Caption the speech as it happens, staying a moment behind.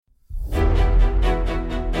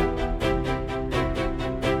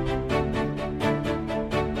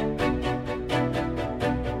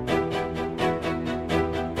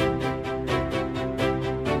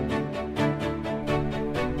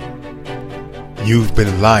You've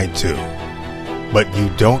been lied to, but you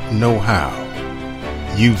don't know how.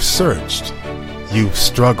 You've searched, you've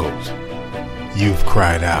struggled, you've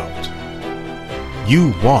cried out.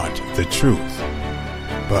 You want the truth,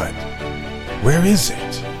 but where is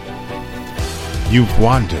it? You've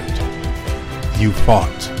wandered, you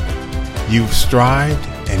fought, you've strived,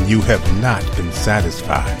 and you have not been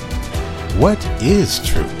satisfied. What is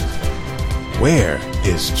truth? Where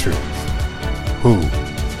is truth? Who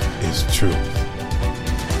is truth?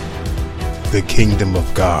 The kingdom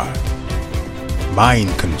of God, mind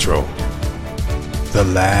control, the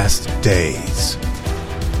last days,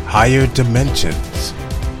 higher dimensions,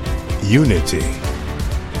 unity,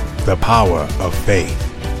 the power of faith,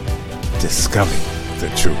 discovering the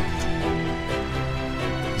truth.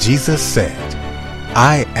 Jesus said,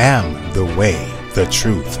 I am the way, the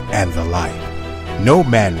truth, and the life. No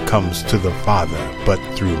man comes to the Father but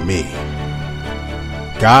through me.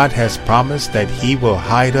 God has promised that he will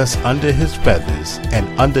hide us under his feathers, and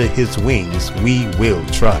under his wings we will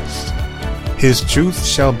trust. His truth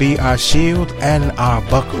shall be our shield and our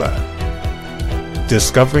buckler.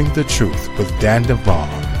 Discovering the Truth with Dan Duvall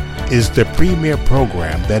is the premier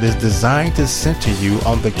program that is designed to center you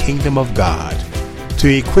on the kingdom of God, to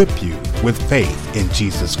equip you with faith in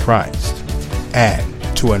Jesus Christ, and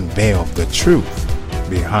to unveil the truth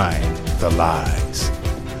behind the lies.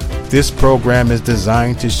 This program is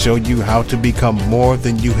designed to show you how to become more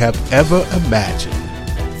than you have ever imagined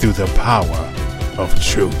through the power of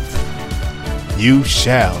truth. You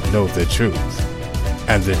shall know the truth,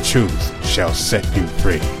 and the truth shall set you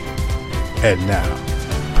free. And now,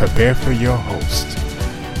 prepare for your host,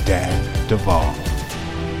 Dan Duvall.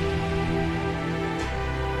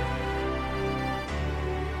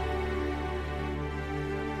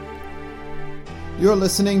 You're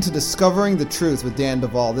listening to Discovering the Truth with Dan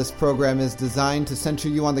Duvall. This program is designed to center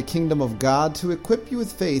you on the kingdom of God, to equip you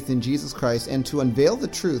with faith in Jesus Christ, and to unveil the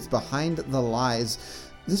truth behind the lies.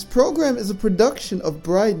 This program is a production of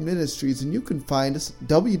Bride Ministries, and you can find us at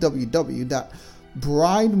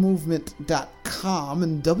www.bridemovement.com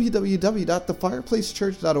and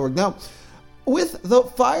www.thefireplacechurch.org. Now, with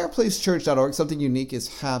thefireplacechurch.org, something unique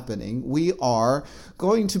is happening. We are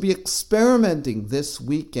going to be experimenting this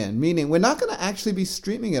weekend, meaning we're not going to actually be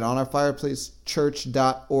streaming it on our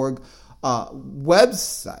fireplacechurch.org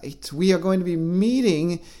website. We are going to be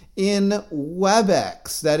meeting in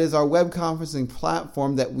WebEx. That is our web conferencing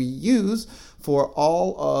platform that we use for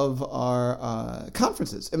all of our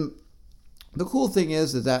conferences. And the cool thing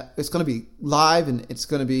is that it's going to be live, and it's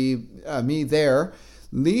going to be me there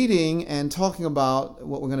leading and talking about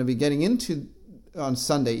what we're going to be getting into on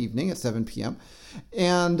Sunday evening at 7 p.m.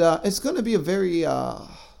 And it's going to be a very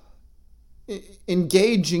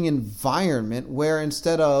engaging environment where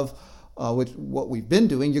instead of what we've been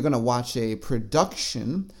doing, you're going to watch a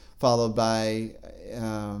production followed by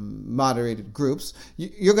moderated groups.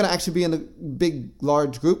 You're going to actually be in a big,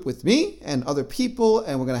 large group with me and other people,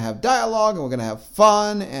 and we're going to have dialogue, and we're going to have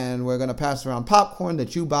fun, and we're going to pass around popcorn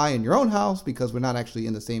that you buy in your own house because we're not actually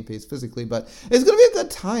in the same place physically, but it's going to be a good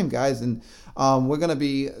time, guys, and we're going to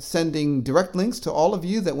be sending direct links to all of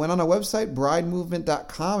you that went on our website,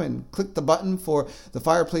 bridemovement.com, and clicked the button for the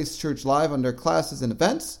Fireplace Church Live under classes and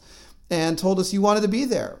events, and told us you wanted to be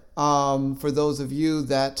there. For those of you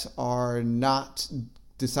that are not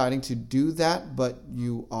deciding to do that, but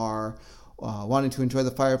you are wanting to enjoy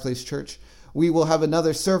the Fireplace Church, we will have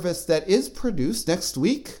another service that is produced next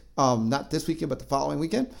week, not this weekend, but the following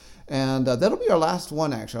weekend. And that'll be our last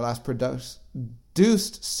one, actually, our last produced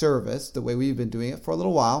service, the way we've been doing it for a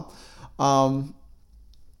little while.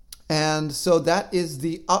 And so that is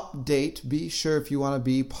the update. Be sure if you want to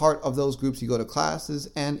be part of those groups, you go to classes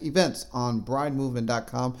and events on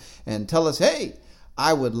bridemovement.com and tell us, hey,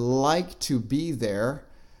 I would like to be there.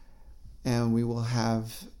 And we will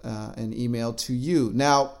have an email to you.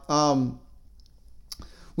 Now,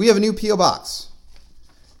 we have a new P.O. Box.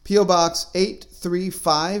 P.O. Box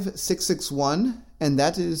 835661, and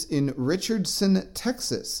that is in Richardson,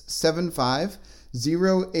 Texas,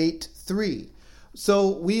 75083.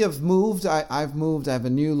 So we have moved. I've moved. I have a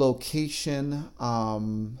new location. A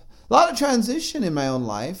lot of transition in my own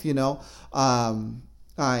life, you know.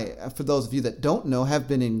 I, for those of you that don't know, have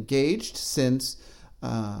been engaged since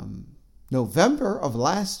November of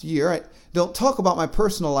last year. I don't talk about my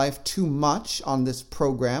personal life too much on this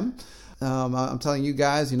program. I'm telling you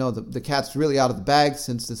guys, you know, the cat's really out of the bag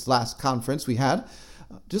since this last conference we had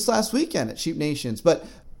just last weekend at Sheep Nations. But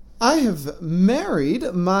I have married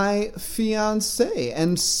my fiancée,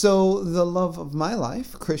 and so the love of my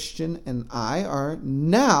life, Christian, and I are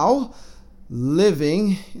now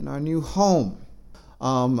living in our new home.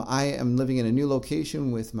 I am living in a new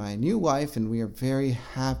location with my new wife, and we are very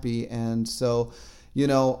happy. And so,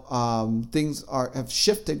 things have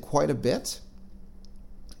shifted quite a bit.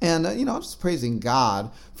 And, I'm just praising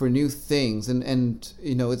God for new things. And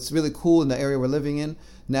it's really cool in the area we're living in.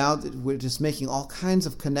 Now that we're just making all kinds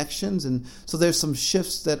of connections. And so there's some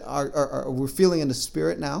shifts that we're feeling in the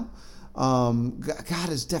spirit now. God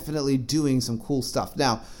is definitely doing some cool stuff.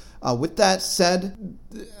 Now, with that said,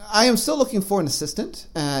 I am still looking for an assistant.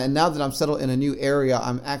 And now that I'm settled in a new area,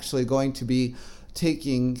 I'm actually going to be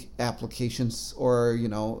taking applications or,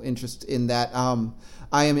 interest in that.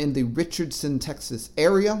 I am in the Richardson, Texas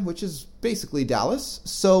area, which is basically Dallas.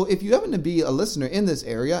 So if you happen to be a listener in this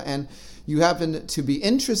area and you happen to be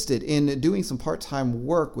interested in doing some part-time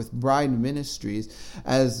work with Bride Ministries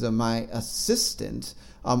as my assistant,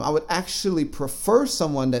 I would actually prefer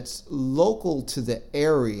someone that's local to the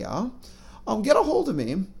area. Get a hold of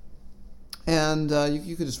me. And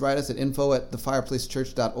you could just write us at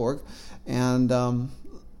info@thefireplacechurch.org and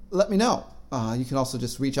let me know. You can also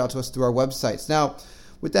just reach out to us through our websites. Now,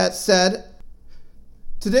 with that said,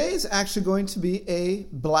 today is actually going to be a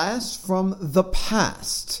blast from the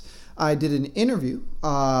past. I did an interview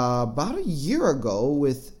about a year ago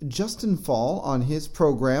with Justin Fall on his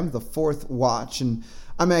program, The Fourth Watch, and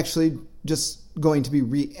I'm actually just going to be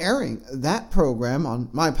re-airing that program on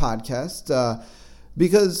my podcast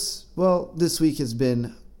because, this week has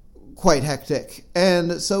been quite hectic.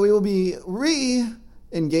 And so we will be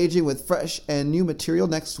re-engaging with fresh and new material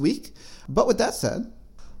next week. But with that said,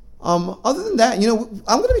 other than that, I'm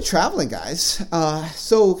going to be traveling, guys.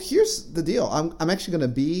 So here's the deal. I'm actually going to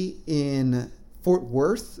be in Fort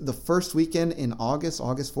Worth the first weekend in August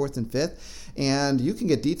 4th and 5th. And you can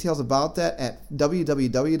get details about that at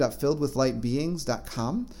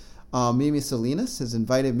www.filledwithlightbeings.com. Mimi Salinas has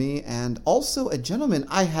invited me, and also a gentleman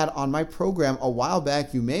I had on my program a while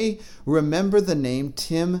back. You may remember the name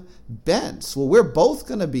Tim Bentz. Well, we're both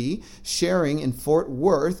going to be sharing in Fort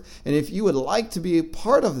Worth, and if you would like to be a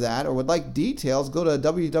part of that or would like details, go to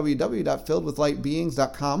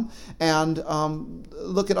www.filledwithlightbeings.com and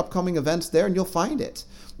look at upcoming events there, and you'll find it.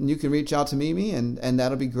 And you can reach out to Mimi, and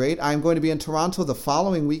that'll be great. I'm going to be in Toronto the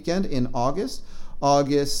following weekend in August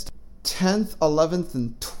 10th, 11th,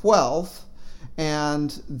 and 12th,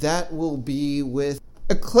 and that will be with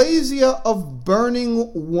Ecclesia of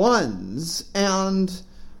Burning Ones, and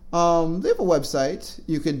they have a website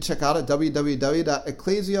you can check out at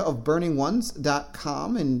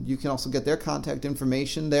www.ecclesiaofburningones.com, and you can also get their contact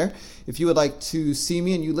information there. If you would like to see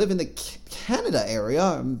me and you live in the Canada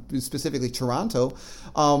area, specifically Toronto,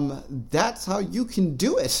 that's how you can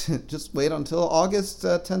do it. Just wait until August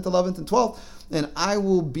 10th, 11th, and 12th. And I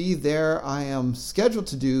will be there. I am scheduled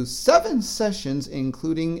to do 7 sessions,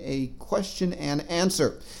 including a question and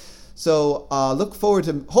answer. So look forward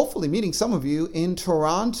to hopefully meeting some of you in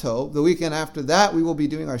Toronto. The weekend after that, we will be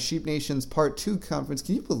doing our Sheep Nations Part 2 conference.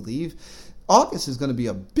 Can you believe August is going to be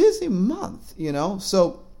a busy month,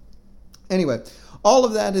 So anyway, all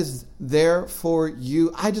of that is there for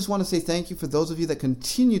you. I just want to say thank you for those of you that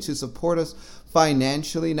continue to support us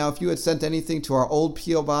financially. Now, if you had sent anything to our old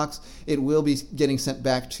P.O. Box, it will be getting sent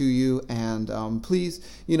back to you. And please,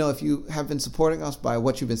 if you have been supporting us by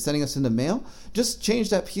what you've been sending us in the mail, just change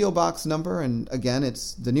that P.O. Box number. And again,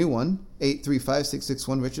 it's the new one,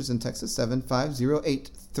 835-661 Richardson, Texas,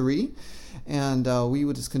 75083. And we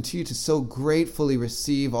would just continue to so gratefully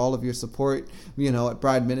receive all of your support. At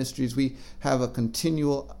Bride Ministries, we have a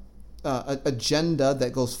continual agenda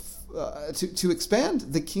that goes to expand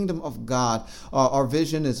the kingdom of God. Our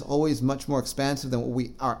vision is always much more expansive than what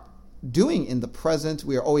we are doing in the present.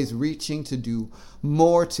 We are always reaching to do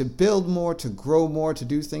more, to build more, to grow more, to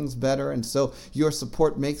do things better. And so your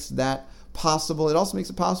support makes that possible. It also makes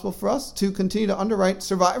it possible for us to continue to underwrite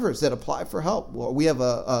survivors that apply for help. We have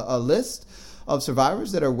a list of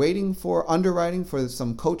survivors that are waiting for underwriting for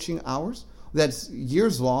some coaching hours. That's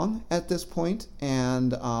years long at this point,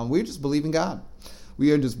 and we're just believing God.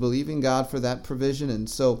 We are just believing God for that provision. And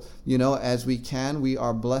so, as we can, we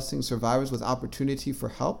are blessing survivors with opportunity for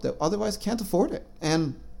help that otherwise can't afford it.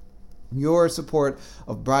 And your support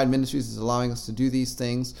of Bride Ministries is allowing us to do these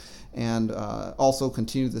things and also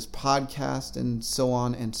continue this podcast and so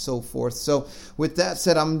on and so forth. So with that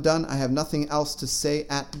said, I'm done. I have nothing else to say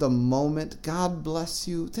at the moment. God bless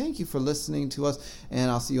you. Thank you for listening to us, and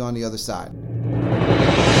I'll see you on the other side.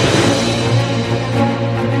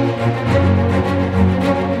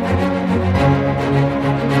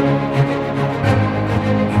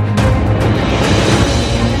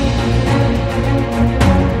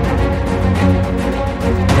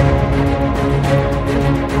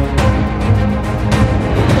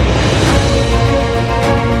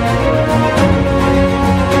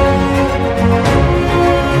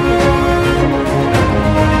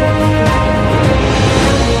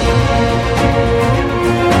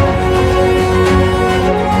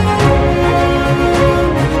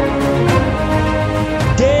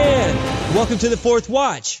 Welcome to the Fourth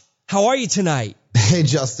Watch. How are you tonight? Hey,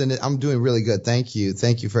 Justin. I'm doing really good. Thank you.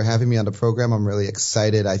 Thank you for having me on the program. I'm really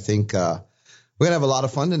excited. I think we're going to have a lot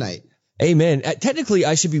of fun tonight. Amen. Technically,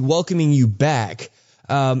 I should be welcoming you back.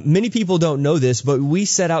 Many people don't know this, but we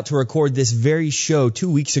set out to record this very show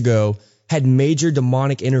 2 weeks ago, had major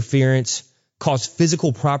demonic interference, caused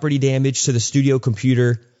physical property damage to the studio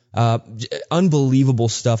computer. Unbelievable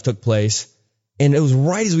stuff took place. And it was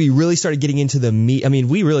right as we really started getting into the meat. I mean,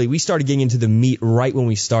 we started getting into the meat right when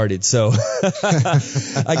we started. So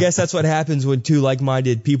I guess that's what happens when two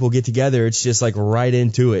like-minded people get together. It's just like right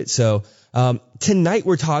into it. So tonight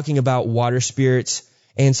we're talking about water spirits.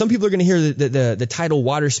 And some people are going to hear the title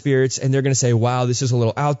water spirits, and they're going to say, wow, this is a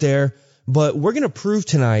little out there. But we're going to prove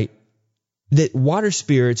tonight that water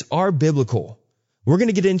spirits are biblical. We're going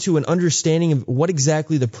to get into an understanding of what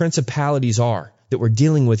exactly the principalities are that we're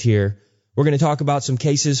dealing with here. We're going to talk about some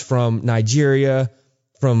cases from Nigeria,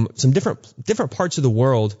 from some different parts of the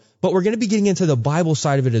world, but we're going to be getting into the Bible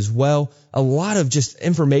side of it as well. A lot of just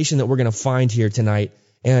information that we're going to find here tonight.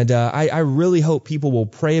 And I really hope people will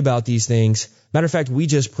pray about these things. Matter of fact, we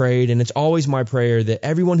just prayed, and it's always my prayer that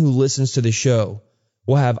everyone who listens to the show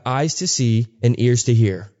will have eyes to see and ears to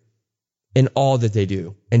hear in all that they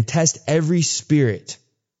do, and test every spirit.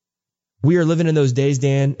 We are living in those days,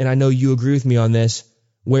 Dan, and I know you agree with me on this,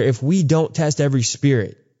 where if we don't test every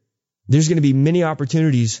spirit, there's going to be many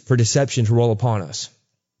opportunities for deception to roll upon us.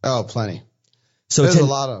 Oh, plenty. So there's a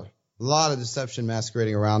lot of deception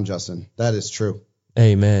masquerading around, Justin. That is true.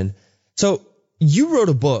 Amen. So you wrote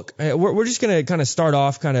a book. We're just going to kind of start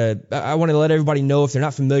off I want to let everybody know if they're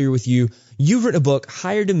not familiar with you. You've written a book,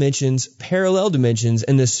 Higher Dimensions, Parallel Dimensions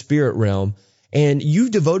in the Spirit Realm, and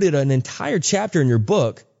you've devoted an entire chapter in your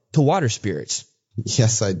book to water spirits.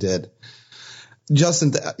 Yes, I did.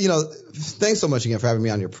 Justin, thanks so much again for having me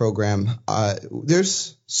on your program.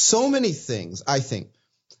 There's so many things, I think,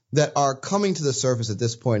 that are coming to the surface at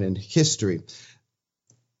this point in history.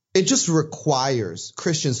 It just requires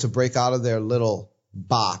Christians to break out of their little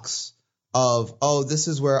box of, oh, this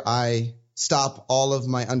is where I stop all of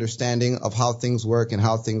my understanding of how things work and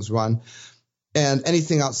how things run. And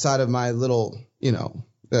anything outside of my little,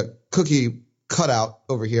 cookie cutout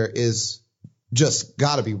over here is just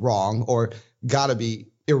got to be wrong or got to be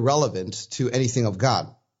irrelevant to anything of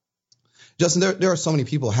God. Justin, there are so many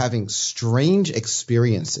people having strange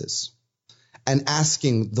experiences and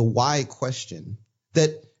asking the why question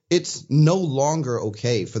that it's no longer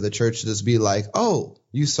okay for the church to just be like, oh,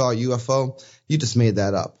 you saw a UFO? You just made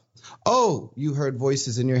that up. Oh, you heard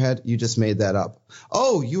voices in your head? You just made that up.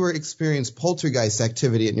 Oh, you experienced poltergeist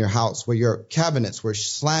activity in your house where your cabinets were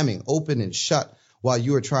slamming open and shut while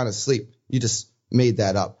you were trying to sleep. You just made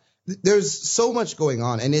that up. There's so much going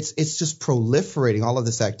on, and it's just proliferating, all of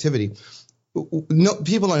this activity. No,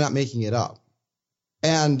 people are not making it up.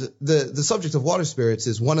 And the subject of water spirits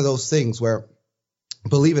is one of those things where,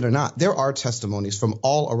 believe it or not, there are testimonies from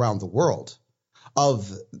all around the world of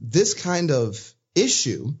this kind of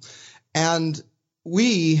issue. And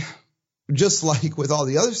we, just like with all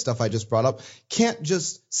the other stuff I just brought up, can't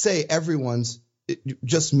just say everyone's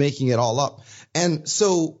just making it all up. And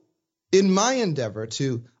so in my endeavor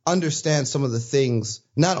to understand some of the things,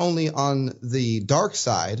 not only on the dark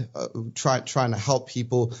side, trying to help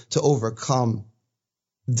people to overcome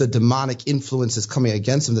the demonic influences coming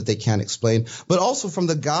against them that they can't explain, but also from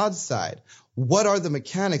the God side. What are the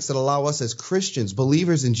mechanics that allow us as Christians,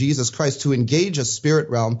 believers in Jesus Christ, to engage a spirit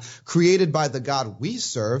realm created by the God we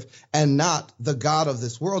serve and not the God of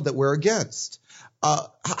this world that we're against?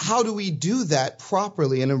 How do we do that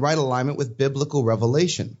properly and in right alignment with biblical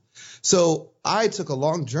revelation? So I took a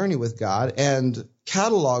long journey with God and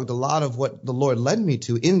cataloged a lot of what the Lord led me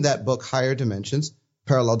to in that book, Higher Dimensions,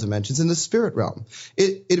 Parallel Dimensions in the Spirit Realm.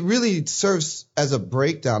 It really serves as a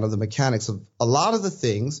breakdown of the mechanics of a lot of the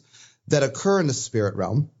things that occur in the spirit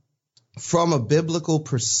realm from a biblical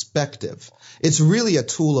perspective. It's really a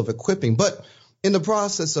tool of equipping. But in the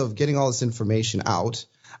process of getting all this information out,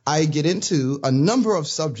 I get into a number of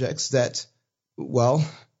subjects that, well,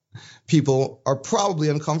 people are probably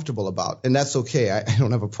uncomfortable about, and that's okay. I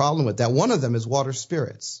don't have a problem with that. One of them is water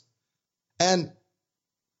spirits. And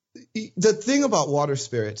the thing about water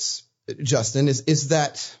spirits, Justin, is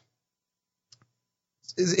that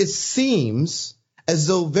it seems as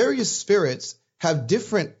though various spirits have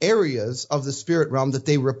different areas of the spirit realm that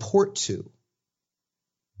they report to.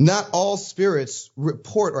 Not all spirits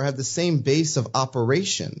report or have the same base of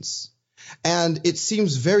operations. And it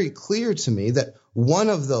seems very clear to me that one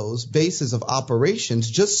of those bases of operations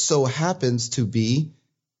just so happens to be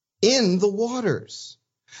in the waters.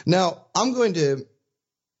 Now, I'm going to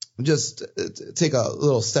just take a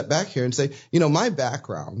little step back here and say, my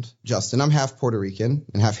background, Justin, I'm half Puerto Rican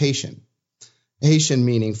and half Haitian. Haitian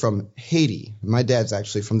meaning from Haiti. My dad's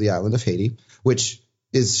actually from the island of Haiti, which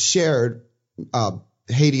is shared.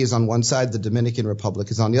 Haiti is on one side, the Dominican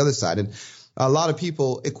Republic is on the other side. And a lot of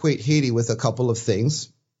people equate Haiti with a couple of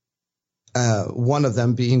things, one of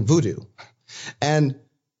them being voodoo. And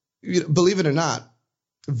believe it or not,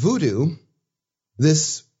 voodoo,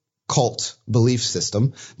 this cult belief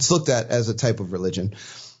system, it's looked at as a type of religion,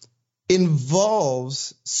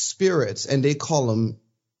 involves spirits, and they call them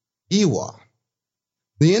Iwa.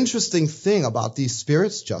 The interesting thing about these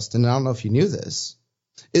spirits, Justin, and I don't know if you knew this,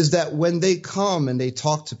 is that when they come and they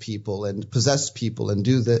talk to people and possess people and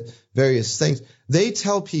do the various things, they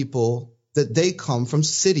tell people that they come from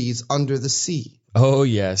cities under the sea. Oh,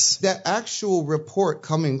 yes. That actual report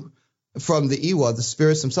coming from the Iwa, the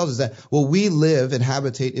spirits themselves, is that, we live and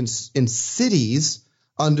habitate in cities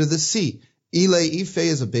under the sea. Ile Ife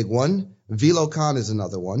is a big one. Vilocan is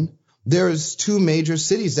another one. There's two major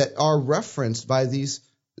cities that are referenced by these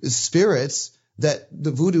spirits that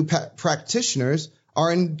the voodoo practitioners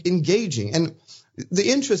are engaging. And the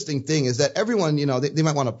interesting thing is that everyone, they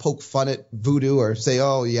might want to poke fun at voodoo or say,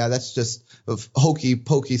 oh, yeah, that's just hokey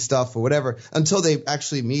pokey stuff or whatever, until they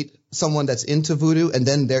actually meet someone that's into voodoo, and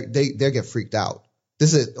then they get freaked out.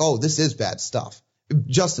 This is bad stuff.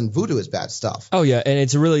 Justin, voodoo is bad stuff. Oh, yeah, and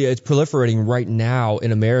it's proliferating right now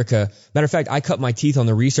in America. Matter of fact, I cut my teeth on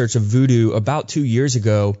the research of voodoo about 2 years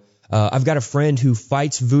ago. I've got a friend who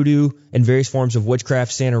fights voodoo and various forms of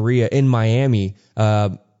witchcraft, Santeria in Miami,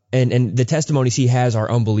 and the testimonies he has are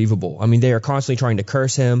unbelievable. I mean, they are constantly trying to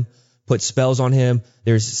curse him, put spells on him.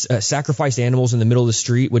 There's sacrificed animals in the middle of the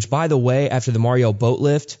street, which, by the way, after the Mario boat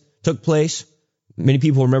lift took place, many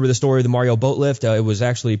people remember the story of the Mario boat lift. It was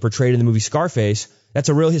actually portrayed in the movie Scarface. That's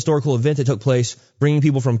a real historical event that took place, bringing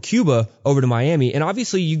people from Cuba over to Miami. And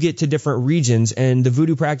obviously, you get to different regions, and the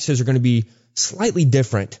voodoo practices are going to be slightly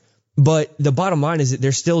different. But the bottom line is that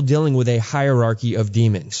they're still dealing with a hierarchy of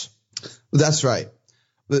demons. That's right.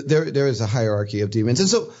 There is a hierarchy of demons. And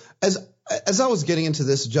so as I was getting into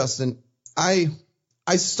this, Justin, I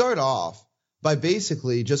start off by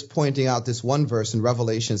basically just pointing out this one verse in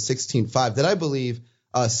Revelation 16:5 that I believe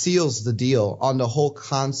seals the deal on the whole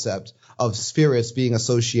concept of spirits being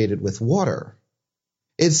associated with water.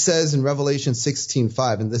 It says in Revelation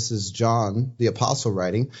 16:5, and this is John, the apostle,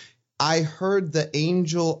 writing, I heard the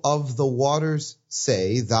angel of the waters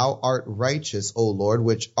say, Thou art righteous, O Lord,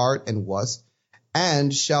 which art and wast,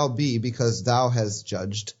 and shall be, because thou hast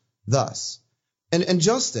judged thus. And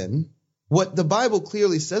Justin, what the Bible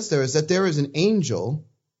clearly says there is that there is an angel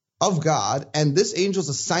of God, and this angel's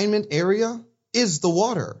assignment area is the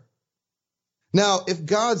water. Now, if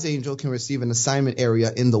God's angel can receive an assignment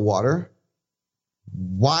area in the water,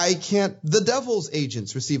 why can't the devil's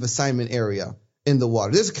agents receive assignment area in the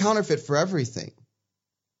water? There's a counterfeit for everything.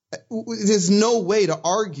 There's no way to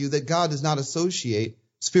argue that God does not associate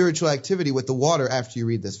spiritual activity with the water after you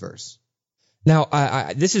read this verse. Now,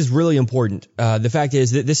 this is really important. The fact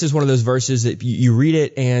is that this is one of those verses that you read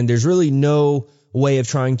it and there's really no way of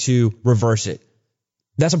trying to reverse it.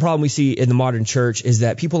 That's a problem we see in the modern church, is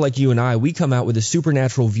that people like you and I, we come out with a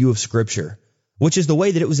supernatural view of Scripture, which is the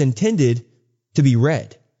way that it was intended to be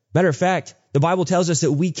read. Matter of fact, the Bible tells us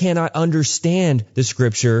that we cannot understand the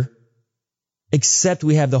Scripture except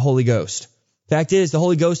we have the Holy Ghost. Fact is, the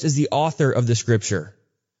Holy Ghost is the author of the Scripture.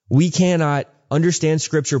 We cannot understand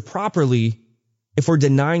Scripture properly if we're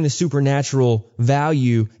denying the supernatural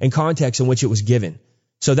value and context in which it was given.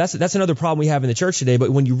 So that's another problem we have in the church today.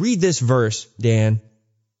 But when you read this verse, Dan,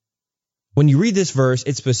 when you read this verse,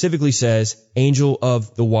 it specifically says, angel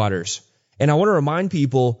of the waters. And I want to remind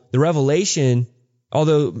people, the revelation,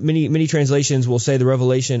 although many translations will say the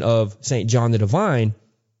revelation of St. John the Divine,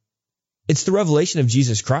 it's the revelation of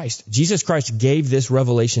Jesus Christ. Jesus Christ gave this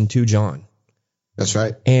revelation to John. That's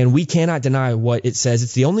right. And we cannot deny what it says.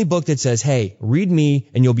 It's the only book that says, hey, read me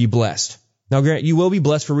and you'll be blessed. Now, Grant, you will be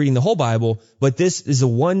blessed for reading the whole Bible, but this is the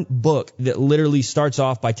one book that literally starts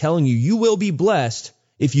off by telling you, you will be blessed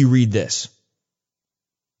if you read this.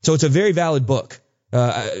 So it's a very valid book.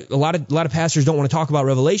 A lot of pastors don't want to talk about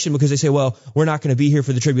Revelation because they say, well, we're not going to be here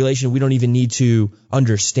for the tribulation. We don't even need to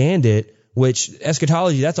understand it, which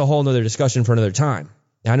eschatology, that's a whole nother discussion for another time.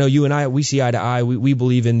 Now, I know you and I, we see eye to eye. We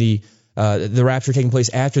believe in the rapture taking place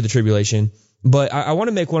after the tribulation. But I want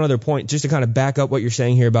to make one other point just to kind of back up what you're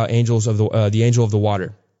saying here about angels of the angel of the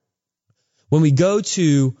water. When we go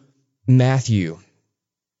to Matthew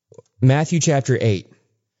chapter 8,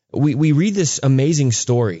 we read this amazing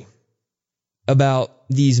story about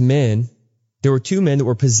these men. There were two men that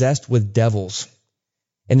were possessed with devils.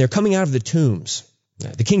 and they're coming out of the tombs.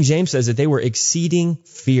 The King James says that they were exceeding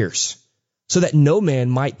fierce, so that no man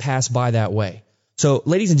might pass by that way. So,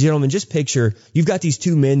 ladies and gentlemen, just picture, you've got these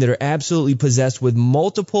two men that are absolutely possessed with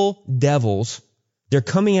multiple devils. They're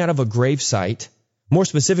coming out of a gravesite, more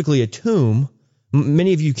specifically a tomb.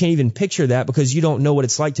 Many of you can't even picture that because you don't know what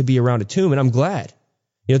it's like to be around a tomb, and I'm glad.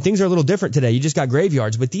 Things are a little different today. You just got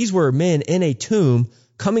graveyards, but these were men in a tomb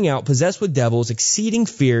coming out possessed with devils, exceeding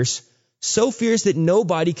fierce, so fierce that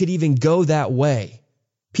nobody could even go that way.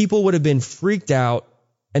 People would have been freaked out,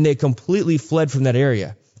 and they completely fled from that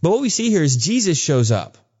area. But what we see here is Jesus shows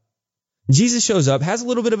up. Jesus shows up, has a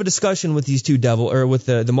little bit of a discussion with these two with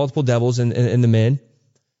the multiple devils and the men.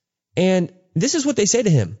 And this is what they say to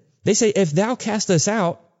him. They say, if thou cast us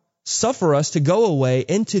out, suffer us to go away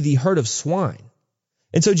into the herd of swine.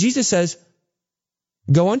 And so Jesus says,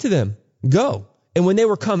 go unto them, go. And when they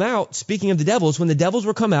were come out, speaking of the devils, when the devils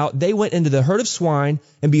were come out, they went into the herd of swine,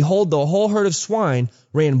 and behold, the whole herd of swine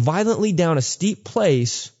ran violently down a steep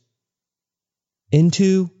place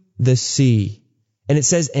into the sea. And it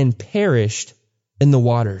says, and perished in the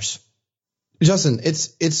waters. Justin,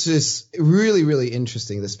 it's just really, really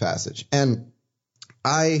interesting, this passage. And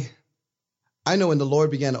I know when the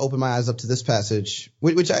Lord began to open my eyes up to this passage,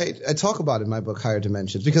 which I talk about in my book, Higher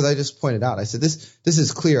Dimensions, because I just pointed out, I said, this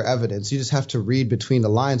is clear evidence. You just have to read between the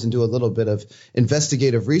lines and do a little bit of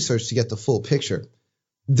investigative research to get the full picture.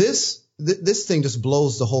 This thing just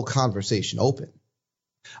blows the whole conversation open.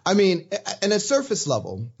 I mean, and at surface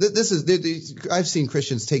level, I've seen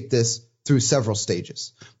Christians take this through several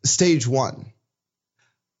stages. Stage one.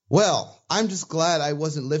 Well, I'm just glad I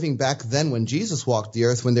wasn't living back then when Jesus walked the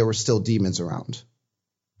earth when there were still demons around.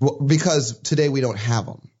 Because today we don't have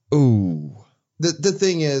them. Ooh. The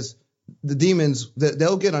thing is, the demons,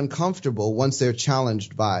 they'll get uncomfortable once they're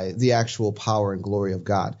challenged by the actual power and glory of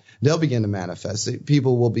God. They'll begin to manifest.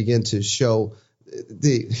 People will begin to show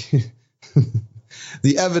the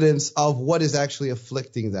evidence of what is actually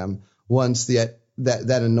afflicting them once that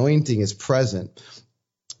anointing is present.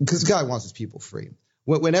 Because God wants his people free.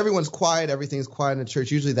 When everyone's quiet, everything's quiet in the church,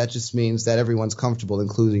 usually that just means that everyone's comfortable,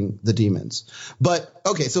 including the demons. But,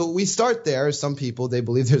 okay, so we start there. Some people, they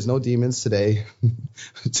believe there's no demons today.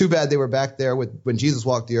 Too bad they were back there when Jesus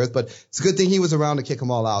walked the earth, but it's a good thing he was around to kick them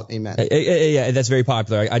all out. Amen. Yeah, that's very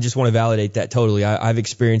popular. I just want to validate that totally. I've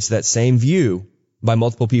experienced that same view by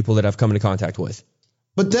multiple people that I've come into contact with.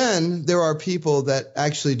 But then there are people that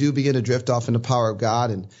actually do begin to drift off in the power of God,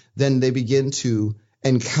 and then they begin to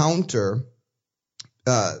encounter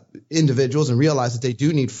individuals and realize that they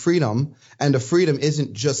do need freedom, and the freedom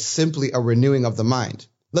isn't just simply a renewing of the mind.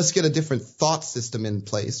 Let's get a different thought system in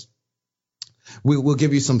place. We'll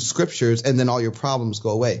give you some scriptures, and then all your problems go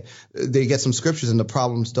away. They get some scriptures, and the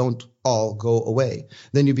problems don't all go away.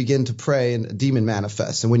 Then you begin to pray, and a demon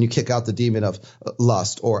manifests. And when you kick out the demon of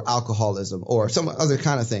lust or alcoholism or some other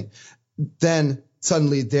kind of thing, then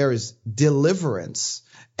suddenly there is deliverance.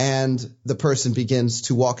 And the person begins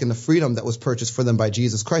to walk in the freedom that was purchased for them by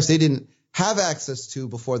Jesus Christ. They didn't have access to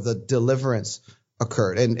before the deliverance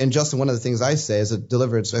occurred. And Justin, one of the things I say is a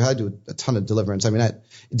deliverance. I do a ton of deliverance. I mean,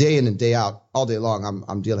 day in and day out, all day long,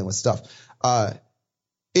 I'm dealing with stuff.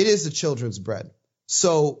 It is the children's bread.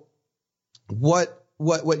 So what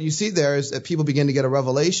you see there is that people begin to get a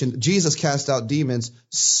revelation. Jesus cast out demons,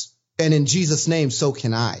 and in Jesus' name, so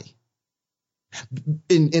can I.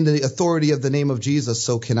 In the authority of the name of Jesus,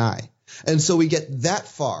 so can I. And so we get that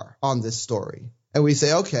far on this story. And we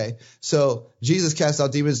say, okay, so Jesus cast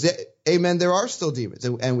out demons. Amen, there are still demons,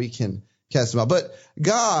 and we can cast them out. But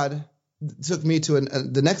God took me to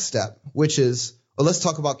the next step, which is, well, let's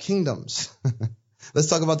talk about kingdoms. Let's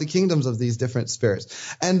talk about the kingdoms of these different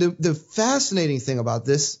spirits. And the fascinating thing about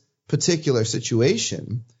this particular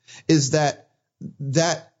situation is that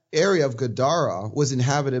area of Gadara was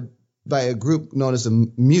inhabited by a group known as the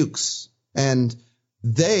Mukes. And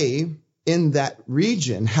they, in that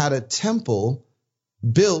region, had a temple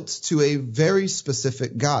built to a very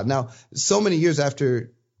specific God. Now, so many years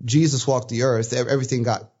after Jesus walked the earth, everything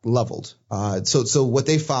got leveled. So what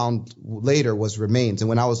they found later was remains. And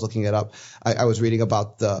when I was looking it up, I was reading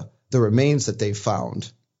about the remains that they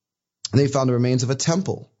found. And they found the remains of a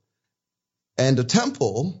temple. And the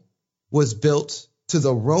temple was built to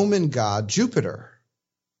the Roman god Jupiter.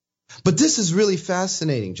 But this is really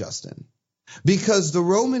fascinating, Justin, because the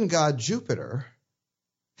Roman god Jupiter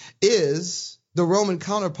is the Roman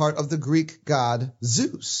counterpart of the Greek god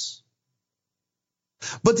Zeus.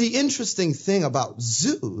 But the interesting thing about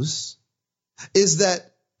Zeus is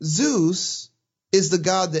that Zeus is the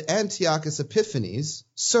god that Antiochus Epiphanes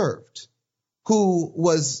served. who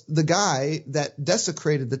was the guy that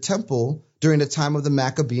desecrated the temple during the time of the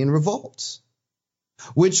Maccabean revolt,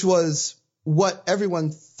 which was what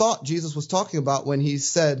everyone thought Jesus was talking about when he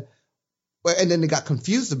said, and then they got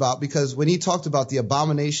confused about, because when he talked about the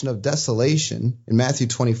abomination of desolation in Matthew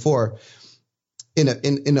 24,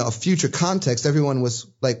 in a future context, everyone was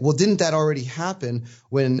like, well, didn't that already happen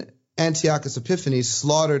when Antiochus Epiphanes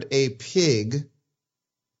slaughtered a pig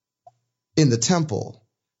in the temple?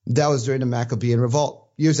 That was during the Maccabean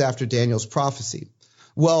revolt, years after Daniel's prophecy.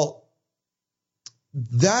 Well,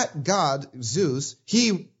 that god, Zeus,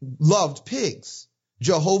 he loved pigs.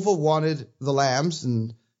 Jehovah wanted the lambs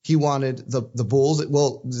and he wanted the bulls.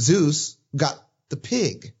 Well, Zeus got the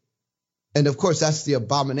pig. And of course, that's the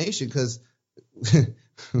abomination, because in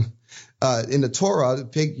the Torah, the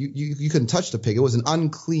pig, you couldn't touch the pig. It was an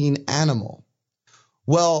unclean animal.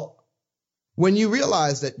 Well, when you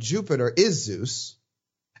realize that Jupiter is Zeus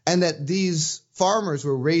and that these farmers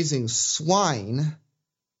were raising swine,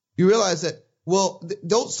 you realize that, well,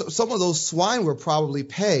 some of those swine were probably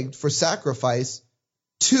pegged for sacrifice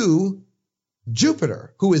to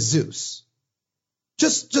Jupiter, who is Zeus.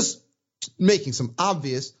 Just making some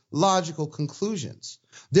obvious logical conclusions.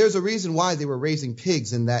 There's a reason why they were raising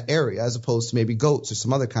pigs in that area as opposed to maybe goats or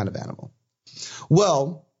some other kind of animal.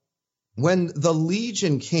 Well, when the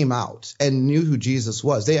legion came out and knew who Jesus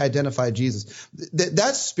was, they identified Jesus.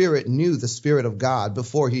 That spirit knew the Spirit of God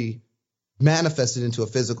before he manifested into a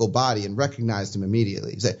physical body and recognized him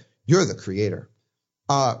immediately. He said, "You're the creator.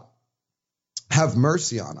 Have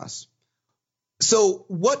mercy on us." So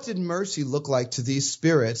what did mercy look like to these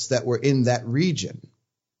spirits that were in that region?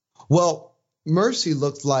 Well, mercy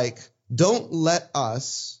looked like, don't let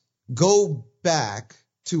us go back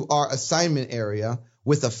to our assignment area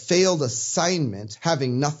with a failed assignment,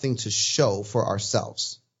 having nothing to show for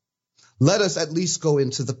ourselves. Let us at least go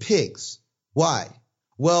into the pigs. Why?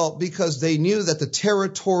 Well, because they knew that the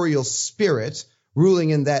territorial spirit ruling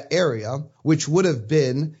in that area, which would have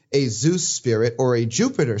been a Zeus spirit or a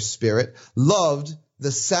Jupiter spirit, loved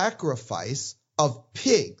the sacrifice of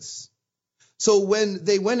pigs. So when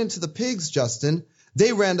they went into the pigs, Justin,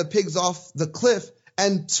 they ran the pigs off the cliff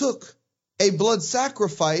and took a blood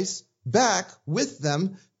sacrifice back with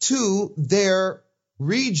them to their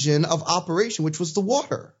region of operation, which was the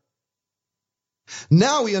water.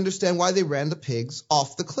 Now we understand why they ran the pigs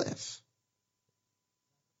off the cliff.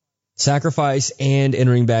 Sacrifice and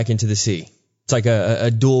entering back into the sea. It's like a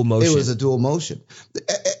dual motion. It was a dual motion.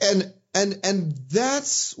 And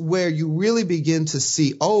that's where you really begin to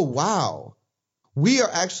see, oh, wow, we are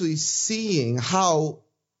actually seeing how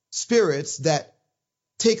spirits that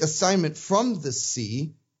take assignment from the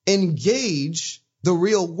sea engage the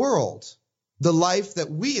real world, the life that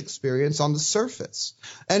we experience on the surface.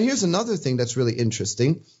 And here's another thing that's really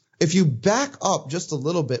interesting. If you back up just a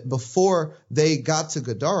little bit before they got to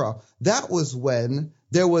Gadara, that was when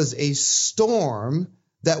there was a storm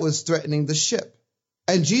that was threatening the ship.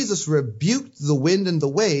 And Jesus rebuked the wind and the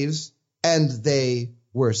waves, and they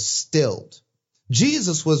were stilled.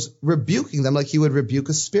 Jesus was rebuking them like he would rebuke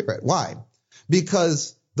a spirit. Why?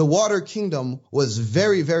 Because the water kingdom was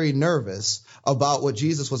very, very nervous about what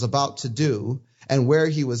Jesus was about to do and where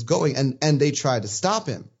he was going, and they tried to stop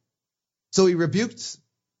him. So he rebuked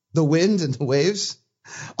the wind and the waves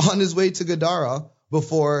on his way to Gadara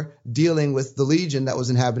before dealing with the legion that was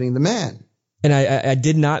inhabiting the man. And I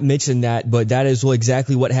did not mention that, but that is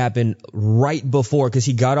exactly what happened right before, because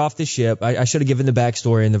he got off the ship. I should have given the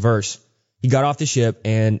backstory in the verse. He got off the ship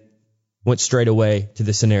and went straight away to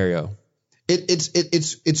the scenario.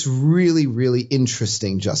 It's really, really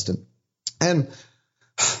interesting, Justin. And,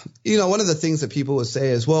 you know, one of the things that people would say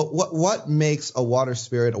is, well, what makes a water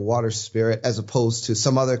spirit as opposed to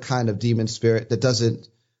some other kind of demon spirit that doesn't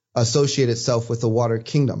associate itself with the water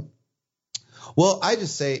kingdom? Well, I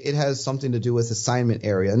just say it has something to do with assignment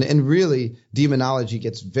area. And really, demonology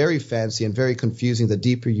gets very fancy and very confusing the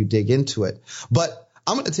deeper you dig into it. But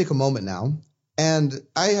I'm going to take a moment now, and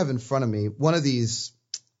I have in front of me one of these,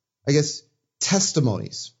 I guess,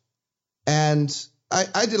 testimonies. And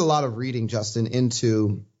I did a lot of reading, Justin,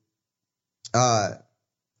 into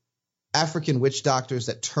African witch doctors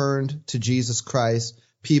that turned to Jesus Christ,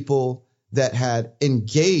 people that had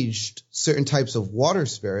engaged certain types of water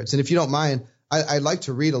spirits. And if you don't mind, I'd like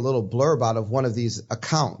to read a little blurb out of one of these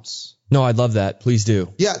accounts. No, I'd love that. Please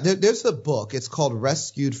do. Yeah, there's a book. It's called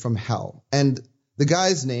Rescued from Hell. And the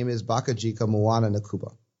guy's name is Bakajika Moana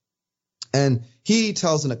Nakuba. And he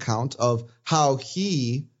tells an account of how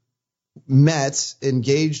he met,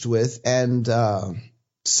 engaged with, and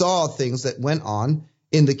saw things that went on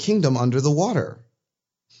in the kingdom under the water.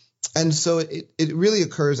 And so it really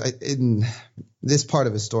occurs in this part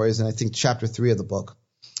of his stories, and I think chapter 3 of the book.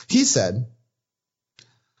 He said,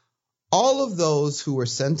 all of those who were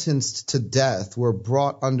sentenced to death were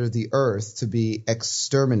brought under the earth to be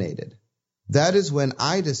exterminated. That is when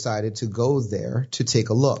I decided to go there to take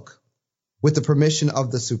a look, with the permission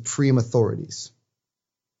of the supreme authorities.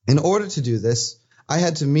 In order to do this, I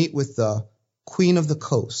had to meet with the Queen of the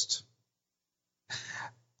Coast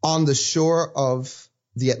on the shore of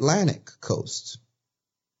the Atlantic coast.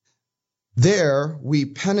 There, we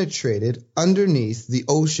penetrated underneath the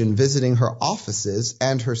ocean, visiting her offices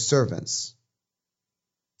and her servants.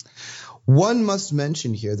 One must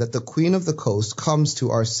mention here that the Queen of the Coast comes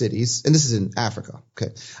to our cities, and this is in Africa,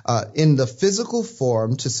 in the physical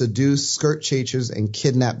form to seduce skirt chasers and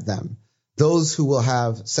kidnap them. Those who will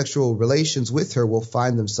have sexual relations with her will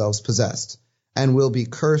find themselves possessed and will be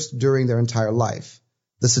cursed during their entire life.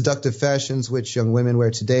 The seductive fashions which young women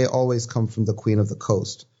wear today always come from the Queen of the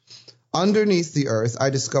Coast. Underneath the earth, I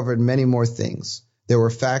discovered many more things. There were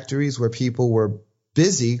factories where people were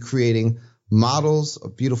busy creating models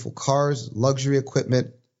of beautiful cars, luxury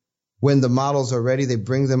equipment. When the models are ready, they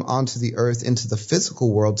bring them onto the earth into the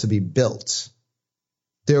physical world to be built.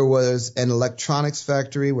 There was an electronics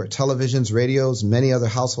factory where televisions, radios, many other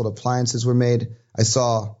household appliances were made. I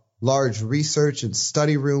saw large research and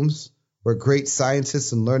study rooms where great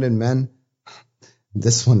scientists and learned men,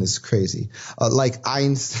 this one is crazy, like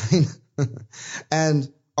Einstein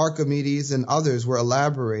and Archimedes and others were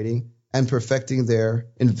elaborating and perfecting their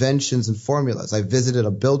inventions and formulas. I visited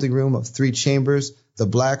a building room of 3 chambers, the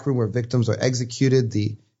black room where victims are executed,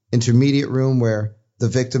 the intermediate room where the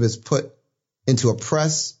victim is put into a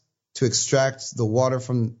press to extract the water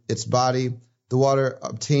from its body. The water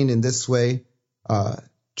obtained in this way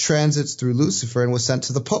transits through Lucifer and was sent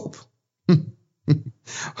to the Pope.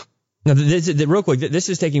 Now, real quick, this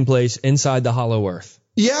is taking place inside the hollow earth.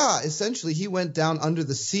 Yeah, essentially, he went down under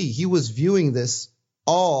the sea. He was viewing this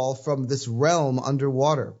all from this realm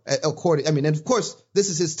underwater. And of course, this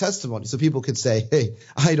is his testimony, so people could say, hey,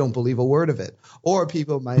 I don't believe a word of it. Or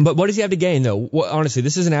people might... But what does he have to gain, though? Honestly,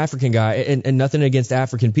 this is an African guy, and nothing against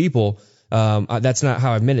African people. That's not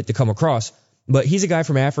how I meant it to come across. But he's a guy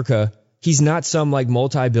from Africa. He's not some like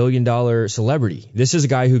multi-billion-dollar celebrity. This is a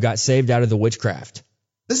guy who got saved out of the witchcraft.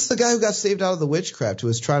 This is the guy who got saved out of the witchcraft, who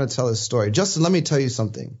is trying to tell his story. Justin, let me tell you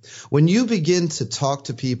something. When you begin to talk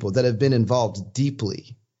to people that have been involved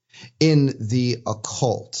deeply in the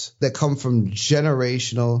occult, that come from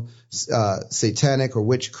generational satanic or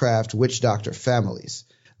witchcraft, witch doctor families,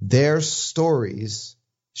 their stories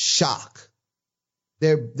shock.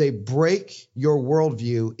 They break your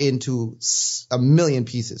worldview into a million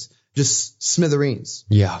pieces. Just smithereens.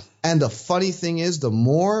 Yeah. And the funny thing is, the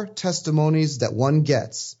more testimonies that one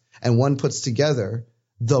gets and one puts together,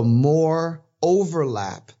 the more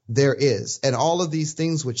overlap there is. And all of these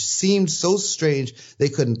things which seemed so strange they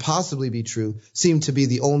couldn't possibly be true seem to be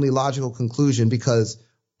the only logical conclusion, because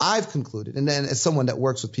I've concluded, and then as someone that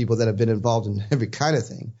works with people that have been involved in every kind of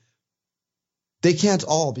thing, they can't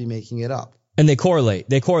all be making it up. And they correlate.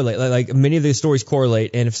 Like many of these stories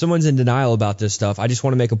correlate. And if someone's in denial about this stuff, I just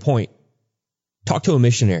want to make a point. Talk to a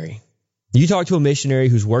missionary. You talk to a missionary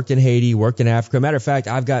who's worked in Haiti, worked in Africa. Matter of fact,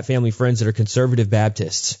 I've got family friends that are conservative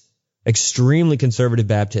Baptists, extremely conservative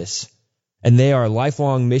Baptists. And they are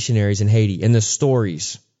lifelong missionaries in Haiti. And the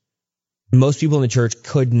stories, most people in the church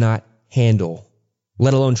could not handle,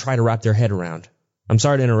 let alone try to wrap their head around. I'm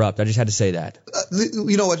sorry to interrupt. I just had to say that.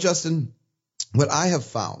 You know what, Justin? What I have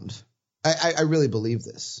found, I really believe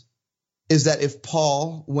this, is that if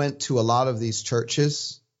Paul went to a lot of these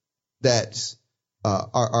churches that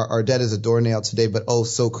are dead as a doornail today, but oh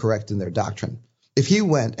so correct in their doctrine, if he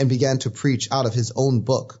went and began to preach out of his own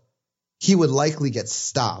book, he would likely get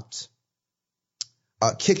stopped,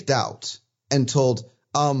 kicked out, and told,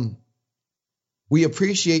 we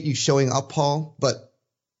appreciate you showing up, Paul, but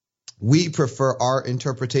we prefer our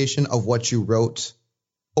interpretation of what you wrote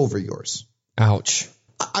over yours. Ouch.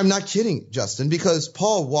 I'm not kidding, Justin, because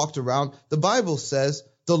Paul walked around. The Bible says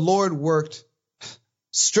the Lord worked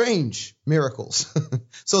strange miracles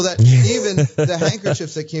so that even the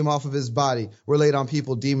handkerchiefs that came off of his body were laid on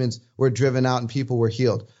people, demons were driven out, and people were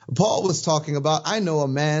healed. Paul was talking about, I know a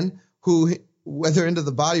man who, whether into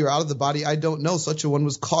the body or out of the body, I don't know. Such a one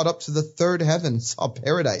was caught up to the third heaven, saw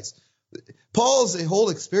paradise. Paul's whole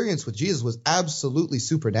experience with Jesus was absolutely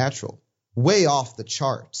supernatural, way off the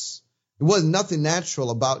charts. There was nothing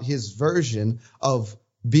natural about his version of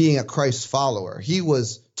being a Christ follower. He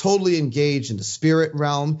was totally engaged in the spirit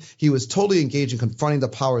realm. He was totally engaged in confronting the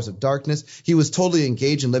powers of darkness. He was totally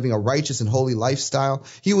engaged in living a righteous and holy lifestyle.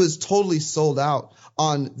 He was totally sold out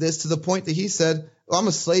on this to the point that he said, I'm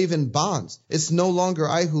a slave in bonds. It's no longer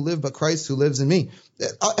I who live, but Christ who lives in me.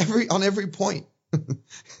 On every point.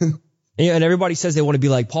 And everybody says they want to be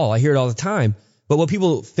like Paul. I hear it all the time. But what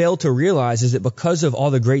people fail to realize is that because of all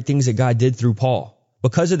the great things that God did through Paul,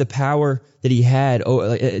 because of the power that he had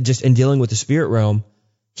just in dealing with the spirit realm,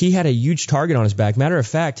 he had a huge target on his back. Matter of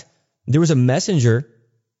fact, there was a messenger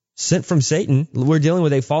sent from Satan. We're dealing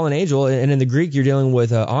with a fallen angel, and in the Greek, you're dealing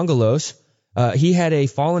with angelos. He had a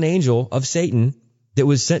fallen angel of Satan that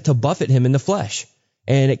was sent to buffet him in the flesh,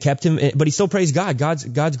 and it kept him. But he still praised God.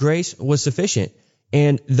 God's grace was sufficient,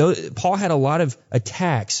 and Paul had a lot of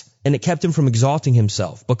attacks, and it kept him from exalting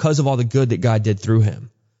himself because of all the good that God did through him.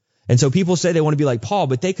 And so people say they want to be like Paul,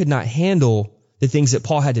 but they could not handle the things that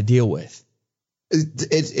Paul had to deal with.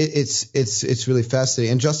 It's really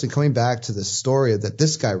fascinating. And Justin, coming back to the story that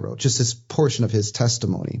this guy wrote, just this portion of his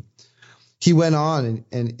testimony, he went on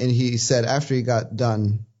and he said after he got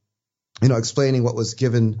done, explaining what was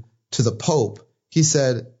given to the Pope, he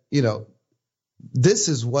said, this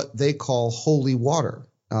is what they call holy water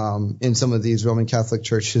in some of these Roman Catholic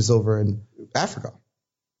churches over in Africa.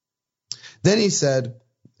 Then he said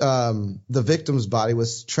the victim's body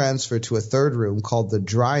was transferred to a third room called the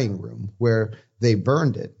drying room, where they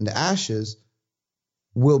burned it, and the ashes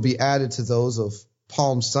will be added to those of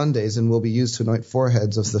Palm Sundays and will be used to anoint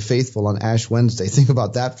foreheads of the faithful on Ash Wednesday. Think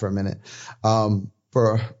about that for a minute.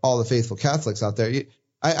 For all the faithful Catholics out there,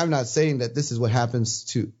 I'm not saying that this is what happens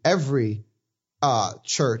to every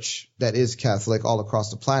church that is Catholic all across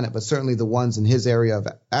the planet, but certainly the ones in his area of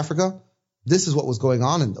Africa, this is what was going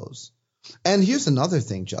on in those. And here's another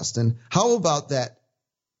thing, Justin. How about that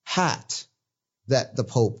hat that the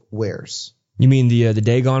Pope wears? You mean the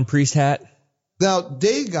Dagon priest hat? Now,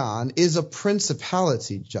 Dagon is a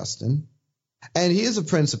principality, Justin, and he is a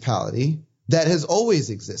principality that has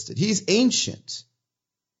always existed. He's ancient,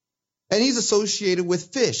 and he's associated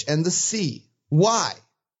with fish and the sea. Why?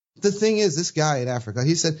 The thing is, this guy in Africa,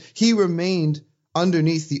 he said he remained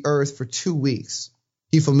underneath the earth for 2 weeks.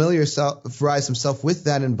 He familiarized himself with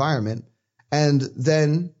that environment, and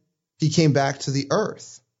then he came back to the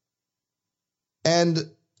earth. And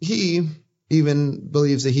he even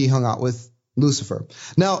believes that he hung out with Lucifer.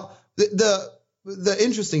 Now, the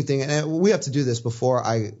interesting thing, and we have to do this before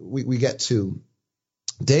we get to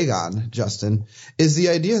Dagon, Justin, is the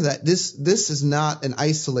idea that this is not an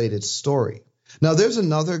isolated story. Now, there's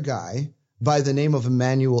another guy by the name of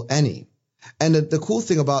Emmanuel Eni. And the cool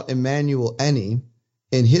thing about Emmanuel Eni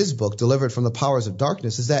in his book, Delivered from the Powers of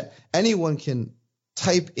Darkness, is that anyone can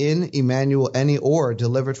type in Emmanuel Eni or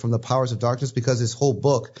Delivered from the Powers of Darkness, because his whole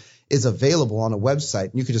book is available on a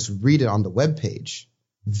website. You can just read it on the webpage.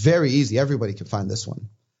 Very easy. Everybody can find this one.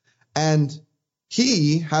 And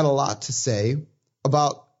he had a lot to say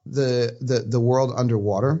about the world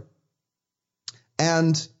underwater.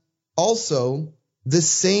 And also this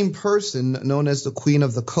same person known as the Queen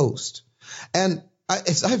of the Coast. And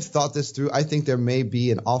as I've thought this through, I think there may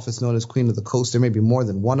be an office known as Queen of the Coast. There may be more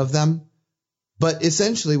than one of them. But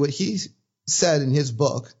essentially what he said in his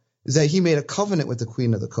book is that he made a covenant with the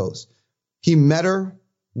Queen of the Coast. He met her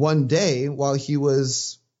one day while he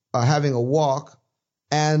was having a walk,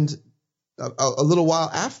 and a little while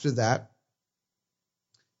after that,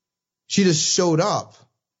 she just showed up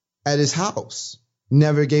at his house,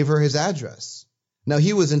 never gave her his address. Now,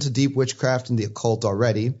 he was into deep witchcraft and the occult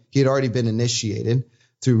already. He had already been initiated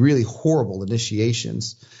through really horrible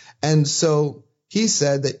initiations. And so he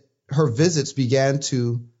said that her visits began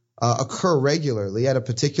to occur regularly at a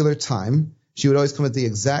particular time. She would always come at the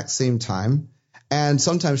exact same time. And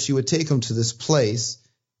sometimes she would take him to this place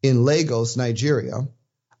in Lagos, Nigeria.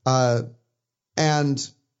 And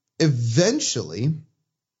eventually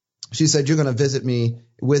she said, you're going to visit me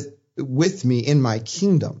with me in my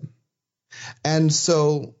kingdom. And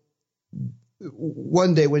so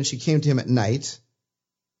one day when she came to him at night,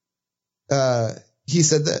 he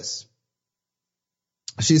said this.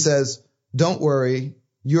 She says, don't worry,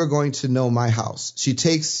 you're going to know my house. She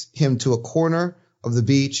takes him to a corner of the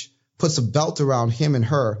beach, puts a belt around him and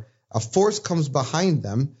her. A force comes behind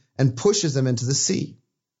them and pushes them into the sea.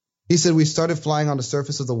 He said, we started flying on the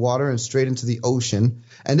surface of the water and straight into the ocean.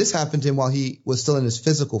 And this happened to him while he was still in his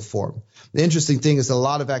physical form. The interesting thing is a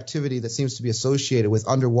lot of activity that seems to be associated with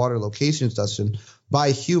underwater locations, Dustin,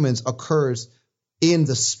 by humans occurs in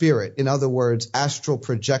the spirit. In other words, astral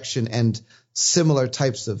projection and similar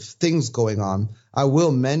types of things going on. I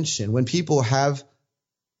will mention when people have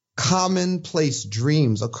commonplace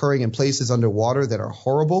dreams occurring in places underwater that are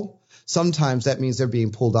horrible. Sometimes that means they're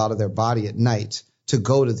being pulled out of their body at night to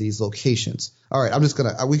go to these locations. All right,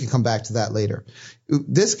 we can come back to that later.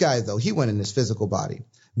 This guy, though, he went in his physical body.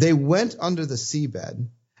 They went under the seabed,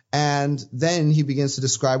 and then he begins to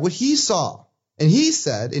describe what he saw. And he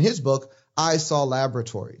said in his book, I saw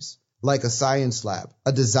laboratories, like a science lab,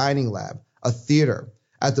 a designing lab, a theater.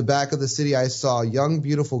 At the back of the city, I saw young,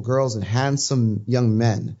 beautiful girls and handsome young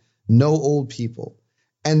men, no old people.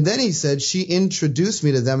 And then he said, she introduced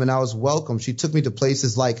me to them and I was welcome. She took me to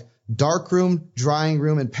places like dark room, drying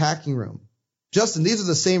room, and packing room. Justin, these are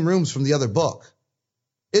the same rooms from the other book.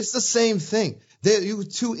 It's the same thing. You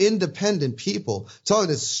two independent people talking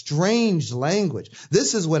this strange language.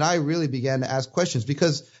 This is when I really began to ask questions,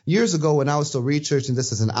 because years ago when I was still researching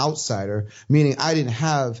this as an outsider, meaning I didn't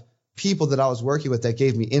have people that I was working with that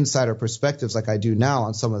gave me insider perspectives like I do now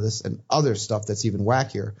on some of this and other stuff that's even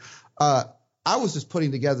wackier. I was just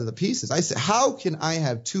putting together the pieces. I said, how can I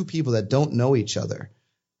have two people that don't know each other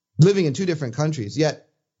living in two different countries, yet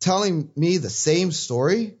telling me the same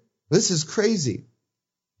story? This is crazy.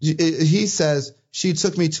 He says, she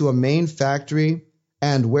took me to a main factory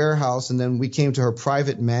and warehouse, and then we came to her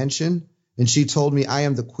private mansion, and she told me, I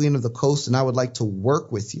am the queen of the coast, and I would like to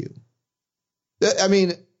work with you. I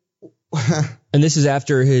mean... And this is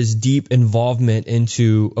after his deep involvement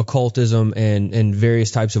into occultism and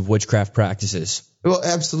various types of witchcraft practices. Well,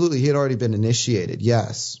 absolutely. He had already been initiated,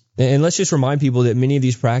 yes. And let's just remind people that many of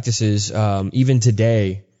these practices, even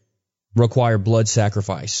today, require blood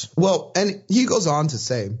sacrifice. Well, and he goes on to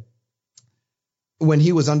say, when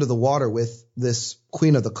he was under the water with this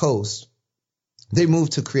queen of the coast, they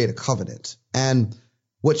moved to create a covenant. And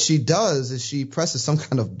what she does is she presses some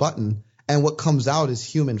kind of button, and what comes out is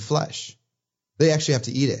human flesh. They actually have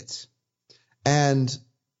to eat it. And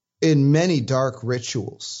in many dark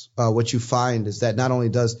rituals, what you find is that not only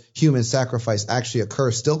does human sacrifice actually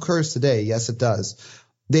occur, still occurs today, yes, it does.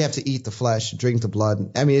 They have to eat the flesh, drink the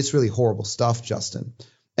blood. I mean, it's really horrible stuff, Justin.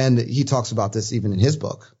 And he talks about this even in his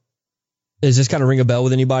book. Does this kind of ring a bell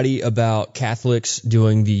with anybody about Catholics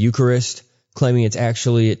doing the Eucharist, claiming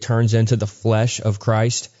it turns into the flesh of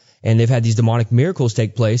Christ? And they've had these demonic miracles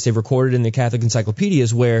take place. They've recorded in the Catholic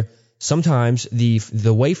encyclopedias where sometimes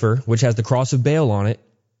the wafer, which has the cross of Baal on it,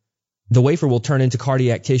 the wafer will turn into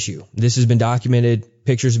cardiac tissue. This has been documented.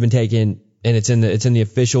 Pictures have been taken, and it's in the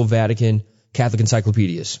official Vatican Catholic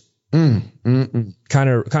encyclopedias. Kind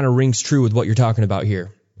of rings true with what you're talking about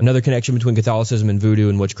here. Another connection between Catholicism and voodoo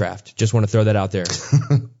and witchcraft. Just want to throw that out there.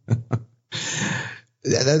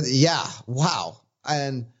 Yeah. Wow.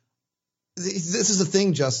 And this is the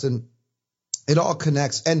thing, Justin. It all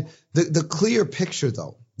connects. And the clear picture,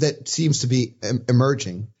 though, that seems to be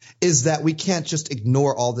emerging is that we can't just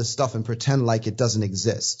ignore all this stuff and pretend like it doesn't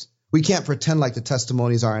exist. We can't pretend like the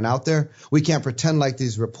testimonies aren't out there. We can't pretend like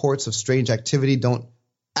these reports of strange activity don't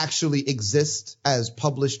actually exist as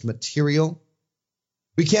published material.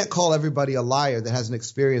 We can't call everybody a liar that has an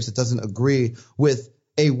experience that doesn't agree with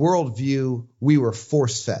a worldview we were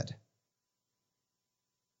force-fed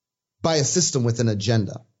by a system with an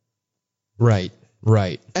agenda. Right.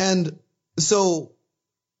 And so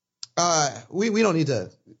we don't need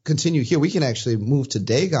to continue here. We can actually move to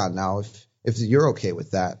Dagon now if you're okay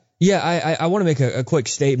with that. Yeah, I want to make a quick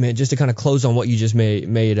statement just to kind of close on what you just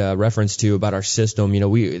made reference to about our system. You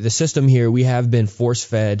know, the system here, we have been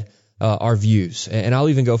force-fed our views. And I'll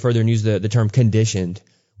even go further and use the term conditioned.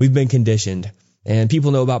 We've been conditioned. And people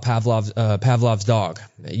know about Pavlov's dog.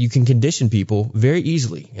 You can condition people very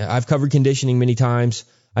easily. I've covered conditioning many times.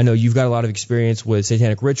 I know you've got a lot of experience with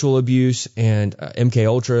satanic ritual abuse and MK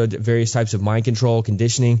Ultra, various types of mind control,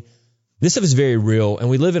 conditioning. This stuff is very real, and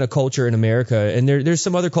we live in a culture in America, and there's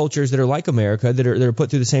some other cultures that are like America that are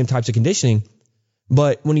put through the same types of conditioning.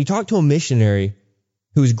 But when you talk to a missionary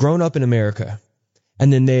who's grown up in America,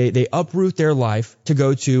 and then they uproot their life to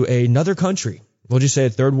go to another country, we'll just say a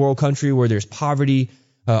third world country where there's poverty,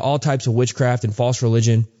 all types of witchcraft and false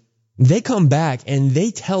religion, they come back and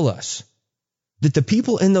they tell us that the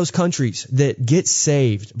people in those countries that get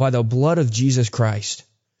saved by the blood of Jesus Christ,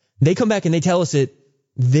 they come back and they tell us that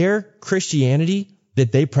their Christianity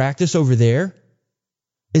that they practice over there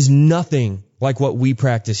is nothing like what we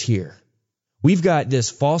practice here. We've got this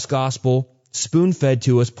false gospel spoon-fed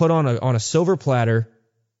to us, put on a silver platter.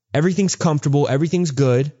 Everything's comfortable. Everything's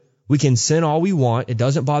good. We can sin all we want. It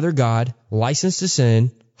doesn't bother God. License to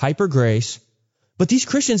sin. Hyper grace. But these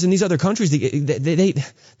Christians in these other countries,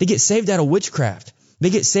 they get saved out of witchcraft. They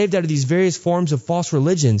get saved out of these various forms of false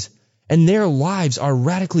religions, and their lives are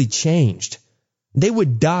radically changed. They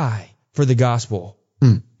would die for the gospel.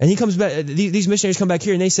 And he comes back, these missionaries come back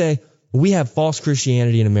here and they say, we have false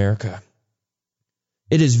Christianity in America.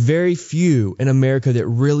 It is very few in America that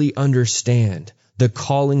really understand the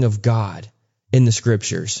calling of God in the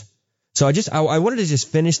scriptures. So I wanted to just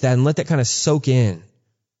finish that and let that kind of soak in,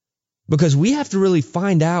 because we have to really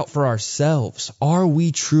find out for ourselves, are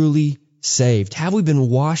we truly saved? Have we been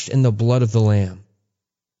washed in the blood of the Lamb?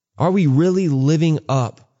 Are we really living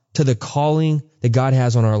up to the calling that God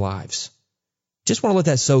has on our lives? Just want to let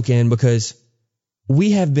that soak in, because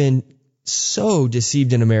we have been so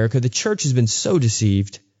deceived in America. The church has been so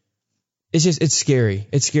deceived. It's scary.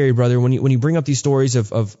 It's scary, brother. When you bring up these stories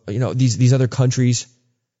of these other countries,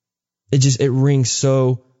 it rings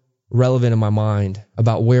so relevant in my mind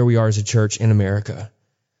about where we are as a church in America.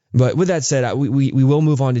 But with that said, we will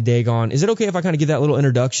move on to Dagon. Is it okay if I kind of give that little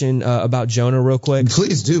introduction about Jonah real quick?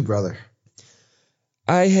 Please do, brother.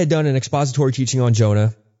 I had done an expository teaching on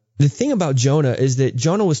Jonah. The thing about Jonah is that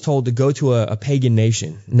Jonah was told to go to a pagan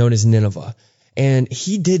nation known as Nineveh, and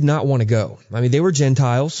he did not want to go. I mean, they were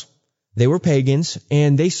Gentiles, they were pagans,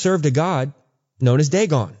 and they served a god known as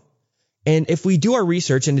Dagon. And if we do our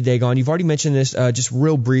research into Dagon, you've already mentioned this just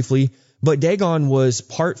real briefly, but Dagon was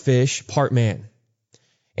part fish, part man.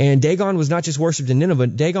 And Dagon was not just worshipped in Nineveh.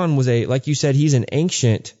 Dagon was like you said, he's an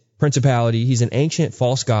ancient principality. He's an ancient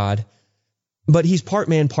false god. But he's part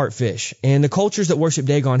man, part fish. And the cultures that worship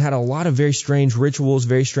Dagon had a lot of very strange rituals,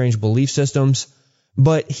 very strange belief systems.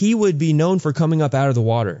 But he would be known for coming up out of the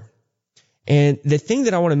water. And the thing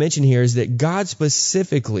that I want to mention here is that God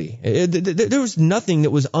specifically, there was nothing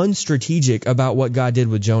that was unstrategic about what God did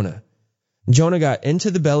with Jonah. Jonah got into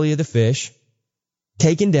the belly of the fish,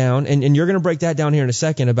 taken down, and you're going to break that down here in a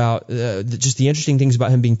second about just the interesting things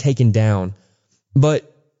about him being taken down. But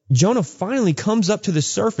Jonah finally comes up to the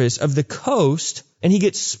surface of the coast, and he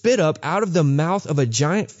gets spit up out of the mouth of a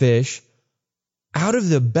giant fish, out of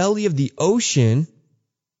the belly of the ocean,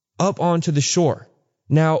 up onto the shore.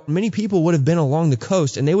 Now, many people would have been along the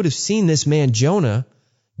coast, and they would have seen this man, Jonah,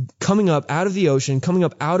 coming up out of the ocean, coming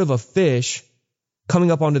up out of a fish,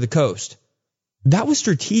 coming up onto the coast. That was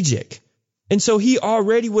strategic. And so he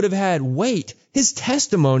already would have had weight. His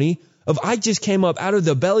testimony of, I just came up out of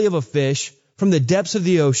the belly of a fish from the depths of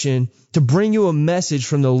the ocean to bring you a message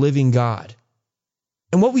from the living God.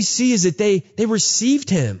 And what we see is that they received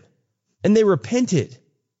him and they repented.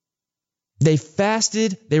 They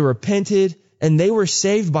fasted, they repented, and they were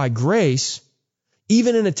saved by grace,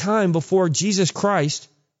 even in a time before Jesus Christ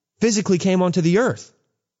physically came onto the earth.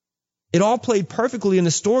 It all played perfectly in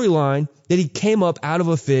the storyline that he came up out of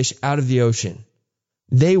a fish, out of the ocean.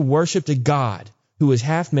 They worshiped a God who was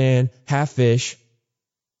half man, half fish,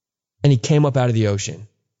 and he came up out of the ocean.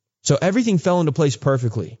 So everything fell into place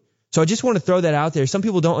perfectly. So I just want to throw that out there. Some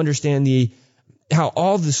people don't understand how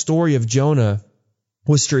all the story of Jonah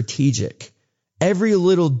was strategic. Every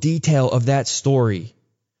little detail of that story.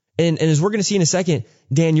 And as we're going to see in a second,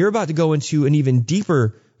 Dan, you're about to go into an even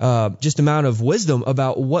deeper just amount of wisdom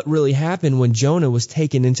about what really happened when Jonah was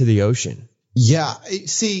taken into the ocean. Yeah.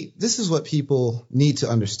 See, this is what people need to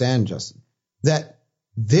understand, Justin, that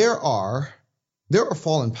there are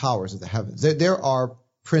fallen powers of the heavens. There are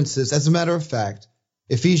princes. As a matter of fact,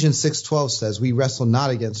 Ephesians 6:12 says, we wrestle not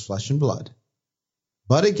against flesh and blood,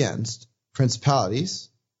 but against principalities,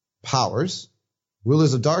 powers,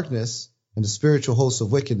 rulers of darkness, and the spiritual hosts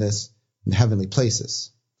of wickedness in heavenly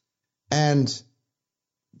places. And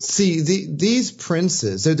see, these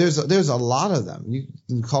princes, there's a lot of them. You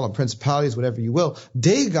can call them principalities, whatever you will.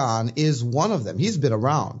 Dagon is one of them. He's been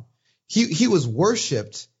around. He was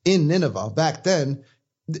worshipped in Nineveh back then.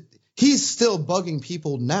 He's still bugging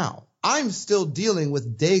people now. I'm still dealing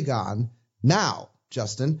with Dagon now,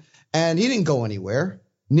 Justin, and he didn't go anywhere.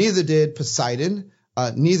 Neither did Poseidon.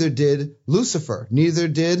 Neither did Lucifer. Neither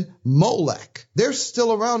did Molech. They're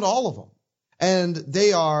still around, all of them. And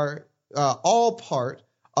they are all part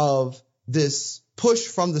of this push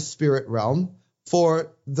from the spirit realm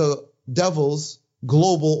for the devil's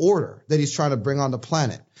global order that he's trying to bring on the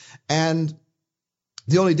planet. And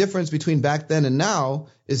the only difference between back then and now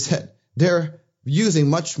is that they're using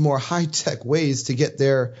much more high-tech ways to get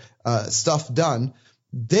their stuff done.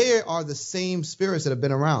 They are the same spirits that have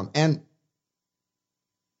been around. And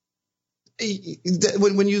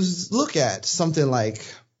when you look at something like,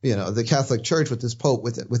 the Catholic Church with this Pope,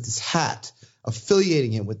 with this hat,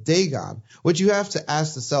 affiliating him with Dagon, what you have to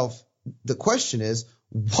ask yourself, the question is,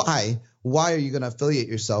 why? Why are you going to affiliate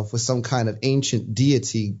yourself with some kind of ancient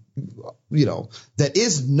deity, that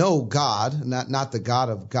is no God, not the God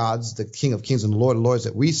of gods, the King of kings and the Lord of lords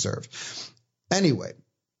that we serve? Anyway,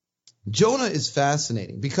 Jonah is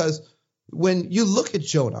fascinating because when you look at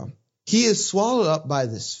Jonah, he is swallowed up by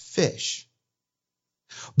this fish.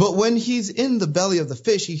 But when he's in the belly of the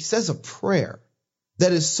fish, he says a prayer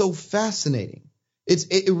that is so fascinating.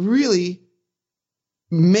 It really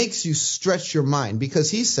makes you stretch your mind,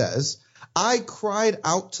 because he says, I cried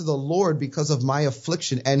out to the Lord because of my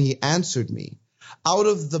affliction, and he answered me. Out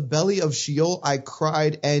of the belly of Sheol I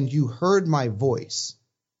cried, and you heard my voice.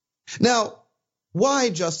 Now, why,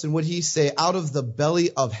 Justin, would he say out of the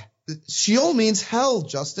belly of Sheol? Means hell,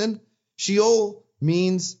 Justin. Sheol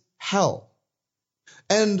means hell.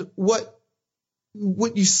 And what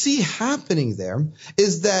you see happening there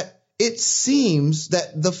is that it seems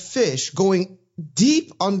that the fish going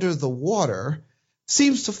deep under the water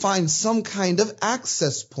seems to find some kind of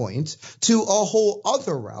access point to a whole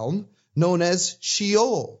other realm known as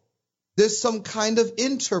Sheol. There's some kind of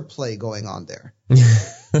interplay going on there.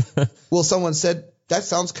 Well, someone said, that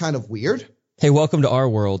sounds kind of weird. Hey, welcome to our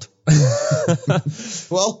world.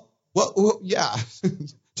 Well, yeah.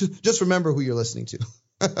 Just remember who you're listening to.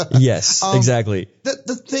 Yes, exactly.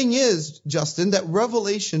 The thing is, Justin, that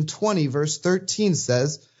Revelation 20 verse 13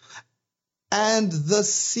 says, and the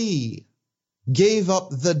sea gave up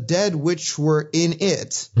the dead which were in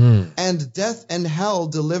it, and death and hell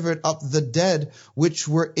delivered up the dead which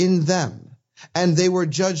were in them, and they were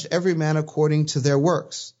judged every man according to their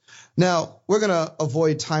works. Now, we're going to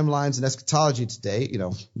avoid timelines and eschatology today.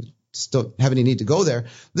 Just don't have any need to go there.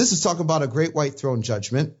 This is talking about a great white throne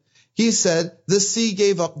judgment. He said, the sea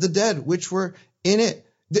gave up the dead which were in it.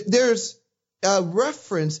 There's a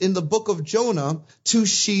reference in the book of Jonah to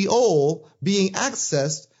Sheol being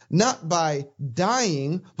accessed not by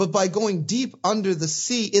dying, but by going deep under the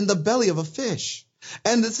sea in the belly of a fish.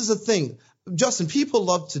 And this is a thing, Justin, people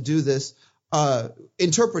love to do this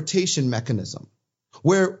interpretation mechanism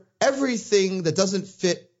where everything that doesn't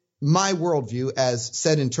fit my worldview as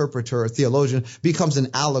said interpreter or theologian becomes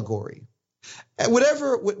an allegory. And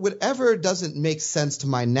whatever doesn't make sense to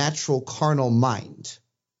my natural carnal mind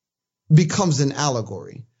becomes an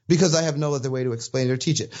allegory, because I have no other way to explain it or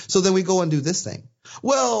teach it. So then we go and do this thing.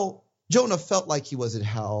 Well, Jonah felt like he was in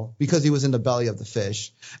hell because he was in the belly of the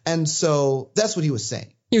fish. And so that's what he was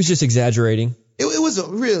saying. He was just exaggerating. It was a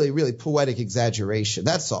really, really poetic exaggeration.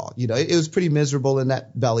 That's all. It was pretty miserable in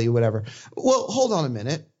that belly, whatever. Well, hold on a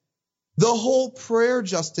minute. The whole prayer,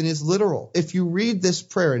 Justin, is literal. If you read this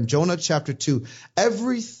prayer in Jonah chapter 2,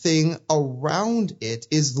 everything around it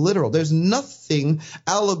is literal. There's nothing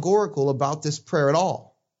allegorical about this prayer at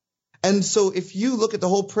all. And so if you look at the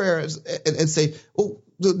whole prayer and say, oh,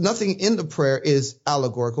 nothing in the prayer is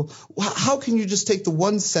allegorical, how can you just take the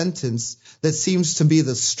one sentence that seems to be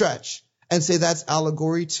the stretch and say that's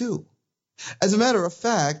allegory too? As a matter of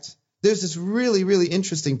fact, there's this really, really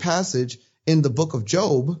interesting passage in the book of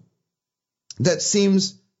Job that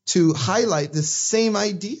seems to highlight the same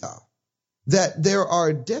idea, that there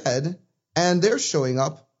are dead and they're showing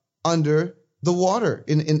up under the water.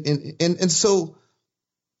 And so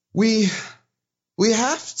we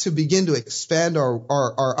have to begin to expand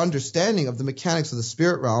our understanding of the mechanics of the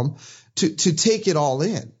spirit realm to take it all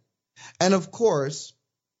in. And of course,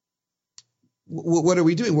 what are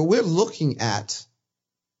we doing? Well, we're looking at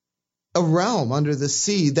a realm under the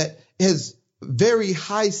sea that has very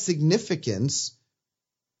high significance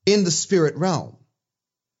in the spirit realm.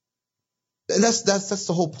 And that's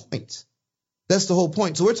the whole point. That's the whole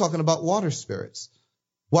point. So we're talking about water spirits.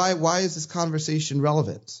 Why is this conversation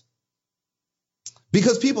relevant?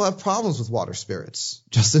 Because people have problems with water spirits,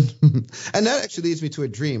 Justin. And that actually leads me to a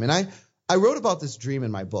dream. And I wrote about this dream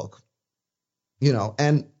in my book,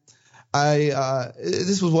 and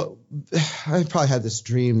this was what I probably had this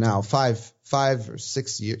dream now 5 or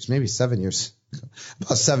 6 years, maybe 7 years,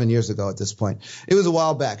 about 7 years ago at this point. It was a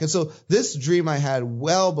while back. And so this dream I had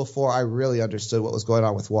well before I really understood what was going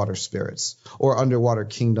on with water spirits or underwater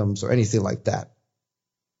kingdoms or anything like that.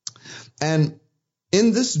 And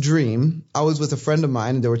in this dream, I was with a friend of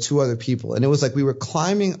mine and there were two other people. And it was like we were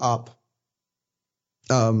climbing up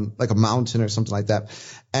like a mountain or something like that.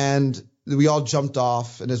 And we all jumped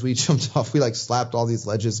off, and as we jumped off, we slapped all these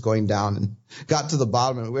ledges going down and got to the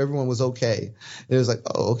bottom, and everyone was okay. And it was like,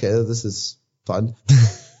 oh, okay, this is fun.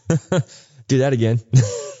 Do that again.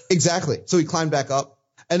 Exactly. So we climbed back up,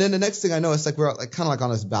 and then the next thing I know, it's like we're kind of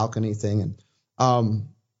on this balcony thing, and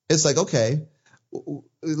it's like, okay,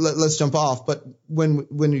 let's jump off. But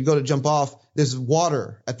when you go to jump off, there's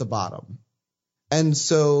water at the bottom, and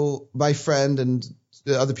so my friend and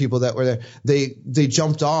the other people that were there, they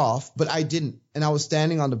jumped off, but I didn't. And I was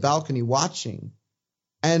standing on the balcony watching.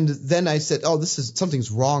 And then I said, oh, something's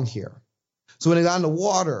wrong here. So when I got in the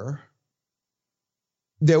water,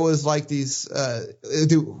 there was like these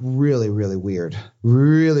really, really weird,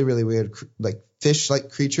 like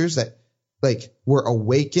fish-like creatures that like were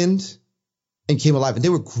awakened and came alive, and they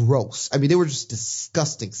were gross. I mean, they were just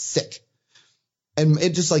disgusting, sick. And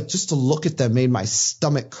it just to look at them made my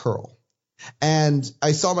stomach curl. And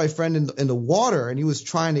I saw my friend in the water, and he was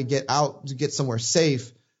trying to get out to get somewhere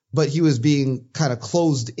safe, but he was being kind of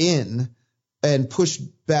closed in and pushed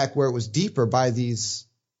back where it was deeper by these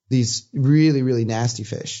really, really nasty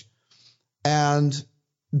fish. And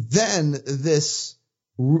then this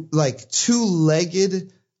like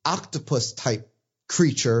two-legged octopus type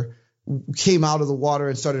creature came out of the water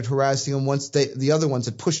and started harassing him once the other ones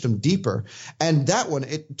had pushed him deeper. And that one,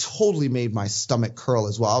 it totally made my stomach curl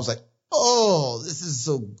as well. I was like, oh, this is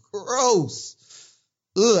so gross.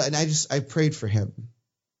 Ugh. And I prayed for him.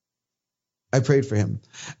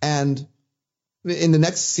 And in the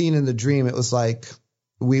next scene in the dream, it was like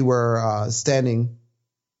we were standing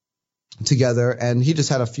together, and he just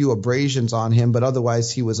had a few abrasions on him, but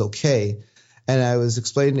otherwise he was okay. And I was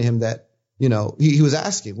explaining to him that, you know, he was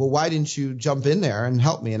asking, well, why didn't you jump in there and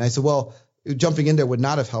help me? And I said, well, jumping in there would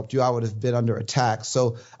not have helped you. I would have been under attack.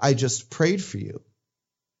 So I just prayed for you.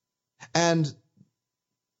 And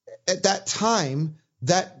at that time,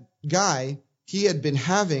 that guy, he had been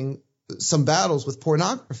having some battles with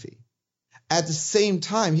pornography. At the same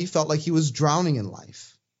time, he felt like he was drowning in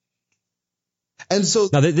life. And so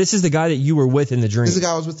now this is the guy that you were with in the dream. This is the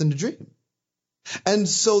guy I was with in the dream. And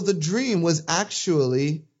so the dream was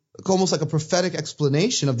actually almost like a prophetic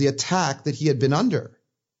explanation of the attack that he had been under.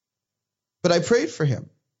 But I prayed for him.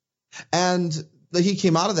 And he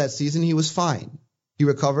came out of that season. He was fine. He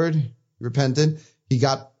recovered, he repented. He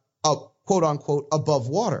got up, quote unquote, above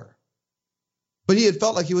water. But he had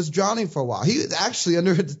felt like he was drowning for a while. He was actually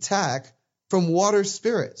under attack from water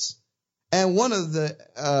spirits. And one of the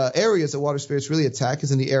areas that water spirits really attack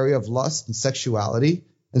is in the area of lust and sexuality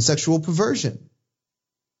and sexual perversion.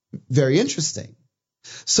 Very interesting.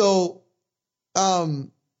 So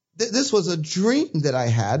this was a dream that I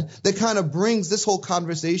had that kind of brings this whole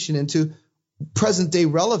conversation into present day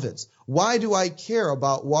relevance. Why do I care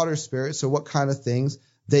about water spirits or what kind of things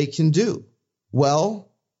they can do?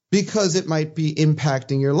 Well, because it might be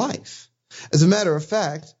impacting your life. As a matter of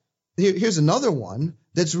fact, here's another one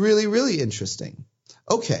that's really, really interesting.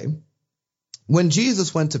 Okay, when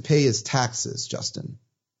Jesus went to pay his taxes, Justin,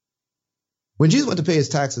 when Jesus went to pay his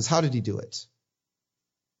taxes, how did he do it?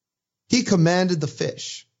 He commanded the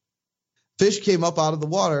fish. Fish came up out of the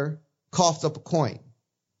water, coughed up a coin,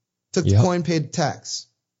 took the coin, paid the tax.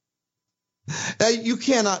 Now, you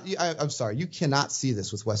cannot see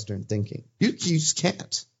this with Western thinking. You just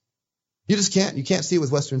can't. You just can't. You can't see it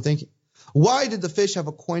with Western thinking. Why did the fish have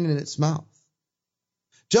a coin in its mouth?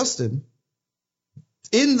 Justin,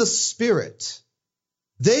 in the spirit,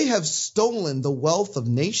 they have stolen the wealth of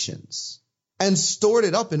nations and stored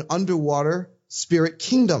it up in underwater spirit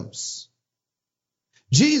kingdoms.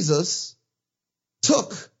 Jesus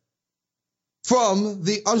took from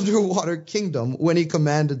the underwater kingdom when he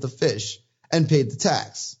commanded the fish and paid the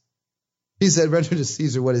tax. He said, render to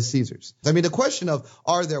Caesar what is Caesar's. I mean, the question of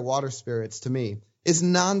are there water spirits to me is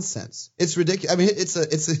nonsense. It's ridiculous. I mean, it's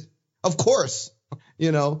of course,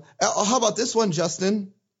 you know. How about this one,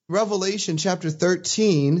 Justin? Revelation chapter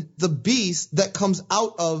 13, the beast that comes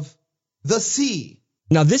out of the sea.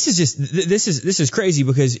 Now, this is crazy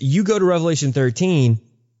because you go to Revelation 13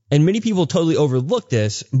 and many people totally overlook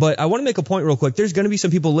this, but I want to make a point real quick. There's going to be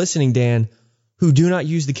some people listening, Dan, who do not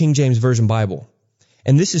use the King James Version Bible.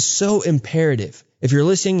 And this is so imperative. If you're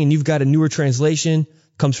listening and you've got a newer translation,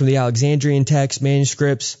 comes from the Alexandrian text,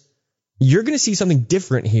 manuscripts, you're going to see something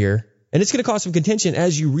different here. And it's going to cause some contention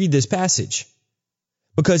as you read this passage.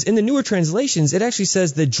 Because in the newer translations, it actually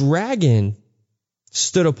says the dragon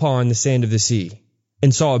stood upon the sand of the sea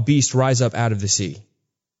and saw a beast rise up out of the sea.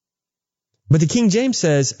 But the King James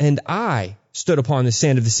says, and I stood upon the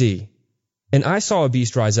sand of the sea, and I saw a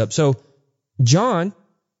beast rise up. So John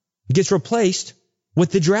gets replaced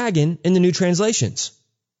with the dragon in the new translations.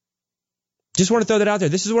 Just want to throw that out there.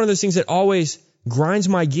 This is one of those things that always grinds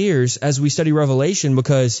my gears as we study Revelation,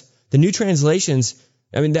 because the new translations,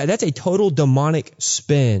 I mean, that's a total demonic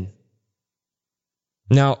spin.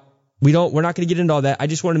 Now, we're not going to get into all that. I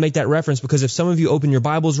just want to make that reference because if some of you open your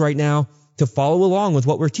Bibles right now to follow along with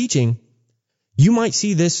what we're teaching, you might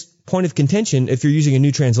see this point of contention if you're using a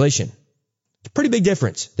new translation. It's a pretty big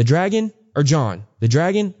difference. The dragon or John? The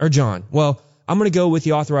dragon or John? Well, I'm going to go with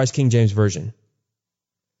the authorized King James Version.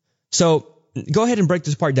 So go ahead and break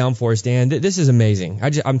this part down for us, Dan. This is amazing.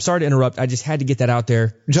 I'm sorry to interrupt. I just had to get that out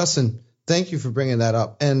there. Justin, thank you for bringing that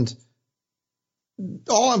up. And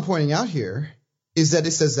all I'm pointing out here is that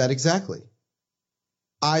it says that exactly.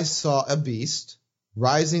 I saw a beast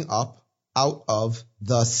rising up out of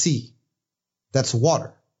the sea. That's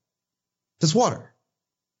water. That's water.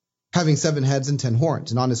 Having 7 heads and 10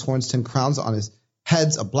 horns, and on his horns 10 crowns, on his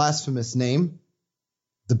heads a blasphemous name.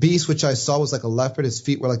 The beast which I saw was like a leopard. His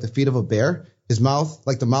feet were like the feet of a bear. His mouth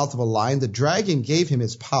like the mouth of a lion. The dragon gave him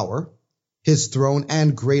his power, his throne,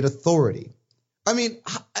 and great authority. I mean,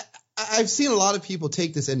 I've seen a lot of people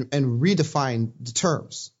take this and redefine the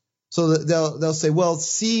terms. So they'll say, well,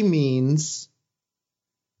 sea means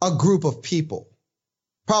a group of people.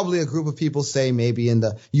 Probably a group of people, say maybe in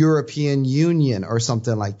the European Union or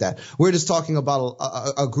something like that. We're just talking about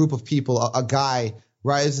a group of people, a guy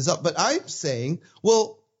rises up. But I'm saying,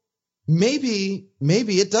 well, maybe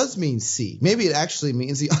it does mean sea. Maybe it actually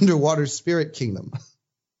means the underwater spirit kingdom.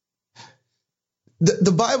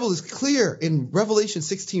 The Bible is clear in Revelation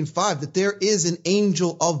 16:5 that there is an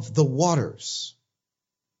angel of the waters.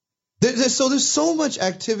 There's so much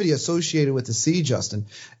activity associated with the sea, Justin.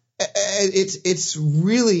 It's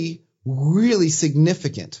really, really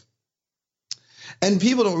significant. And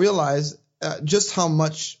people don't realize just how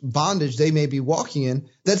much bondage they may be walking in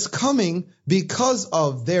that's coming because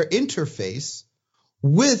of their interface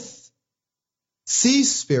with sea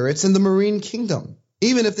spirits in the marine kingdom.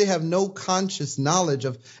 Even if they have no conscious knowledge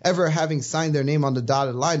of ever having signed their name on the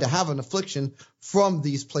dotted line, to have an affliction from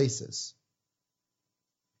these places.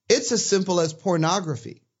 It's as simple as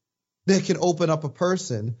pornography that can open up a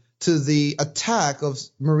person to the attack of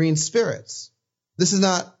marine spirits. This is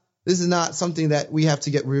not something that we have to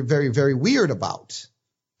get very, very weird about.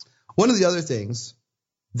 One of the other things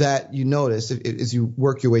that you notice as you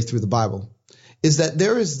work your way through the Bible is that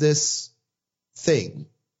there is this thing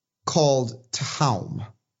called Tehom.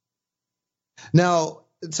 Now,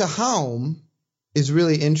 Tehom is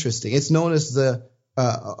really interesting. It's known as the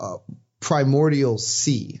primordial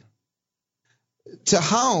sea.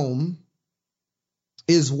 Tehom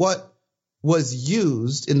is what was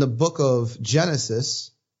used in the book of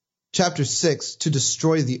Genesis, chapter 6, to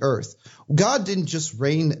destroy the earth. God didn't just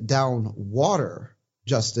rain down water,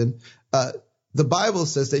 Justin. The Bible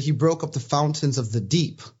says that he broke up the fountains of the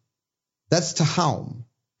deep. That's Tehom.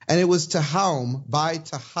 And it was Tehom, by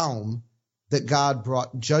Tehom, that God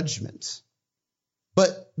brought judgment.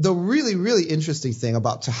 But the really, really interesting thing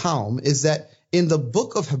about Tehom is that in the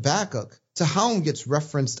book of Habakkuk, Tehom gets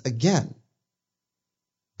referenced again.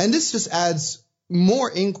 And this just adds more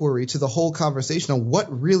inquiry to the whole conversation on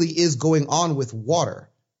what really is going on with water.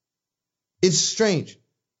 It's strange.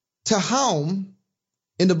 Tehom,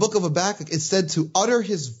 in the book of Habakkuk, is said to utter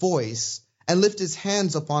his voice and lift his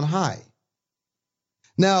hands up on high.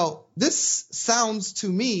 Now, this sounds to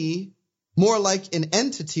me more like an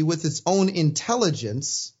entity with its own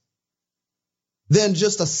intelligence than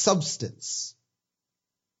just a substance.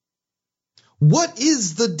 What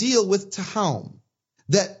is the deal with Tehom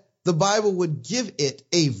that the Bible would give it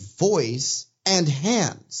a voice and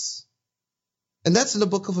hands? And that's in the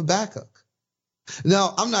book of Habakkuk.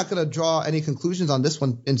 Now, I'm not going to draw any conclusions on this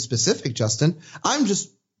one in specific, Justin. I'm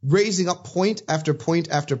just raising up point after point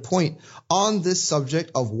after point on this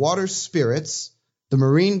subject of water spirits, the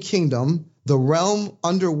marine kingdom, the realm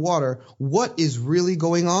underwater. What is really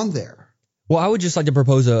going on there? Well, I would just like to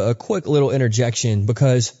propose a quick little interjection,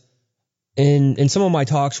 because in some of my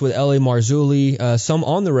talks with L.A. Marzulli, some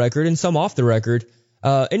on the record and some off the record,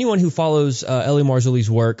 anyone who follows L.A. Marzulli's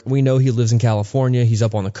work, we know he lives in California. He's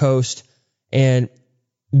up on the coast. And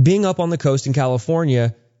being up on the coast in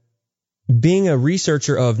California, being a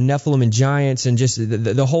researcher of Nephilim and giants and just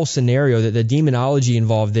the whole scenario, the demonology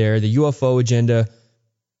involved there, the UFO agenda,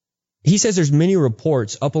 he says there's many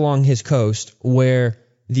reports up along his coast where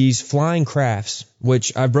these flying crafts,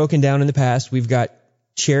 which I've broken down in the past, we've got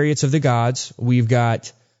chariots of the gods, we've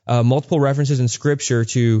got multiple references in scripture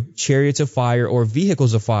to chariots of fire or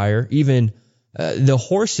vehicles of fire, even the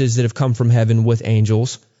horses that have come from heaven with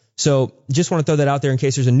angels. So just want to throw that out there in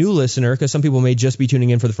case there's a new listener, because some people may just be tuning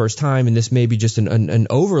in for the first time, and this may be just an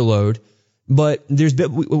overload. But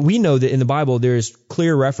we know that in the Bible there's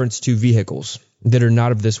clear reference to vehicles that are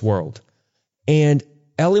not of this world. And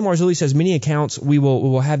L.A. Marzulli says many accounts we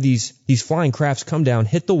will have these flying crafts come down,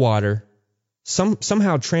 hit the water,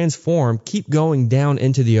 somehow transform, keep going down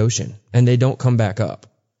into the ocean, and they don't come back up,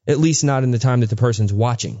 at least not in the time that the person's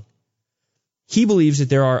watching. He believes that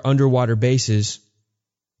there are underwater bases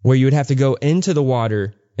where you would have to go into the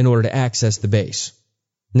water in order to access the base.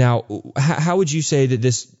 Now, how would you say that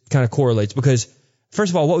this kind of correlates? Because, first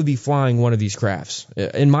of all, what would be flying one of these crafts?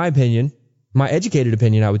 In my opinion, my educated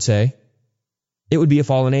opinion, I would say, it would be a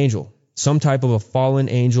fallen angel, some type of a fallen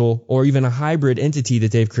angel or even a hybrid entity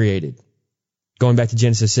that they've created. going back to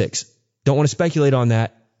Genesis 6. Don't want to speculate on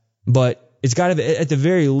that, but it's got to, at the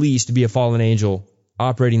very least, be a fallen angel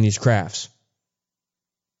operating these crafts.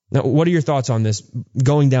 Now, what are your thoughts on this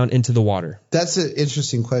going down into the water? That's an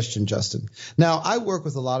interesting question, Justin. Now, I work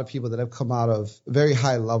with a lot of people that have come out of very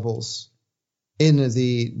high levels in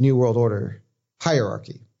the New World Order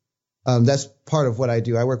hierarchy. That's part of what I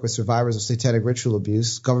do. I work with survivors of satanic ritual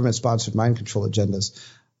abuse, government-sponsored mind control agendas.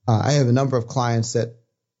 I have a number of clients that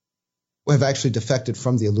have actually defected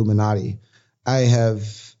from the Illuminati. I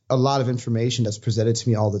have a lot of information that's presented to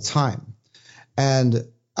me all the time. And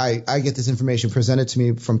I get this information presented to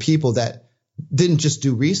me from people that didn't just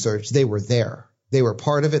do research. They were there. They were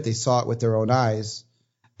part of it. They saw it with their own eyes,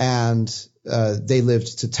 and they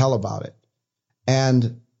lived to tell about it.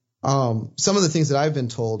 And some of the things that I've been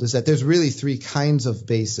told is that there's really three kinds of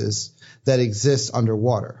bases that exist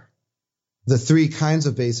underwater. The three kinds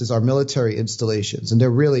of bases are military installations, and they're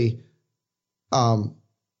really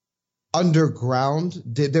underground.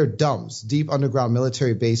 They're DUMBs, deep underground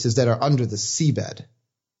military bases that are under the seabed.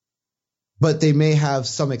 But they may have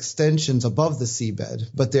some extensions above the seabed,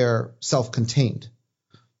 but they're self-contained.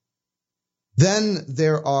 Then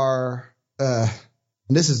there are, and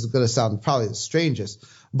this is going to sound probably the strangest,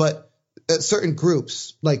 but certain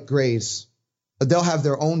groups like Greys, they'll have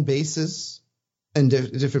their own bases in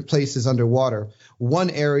different places underwater. One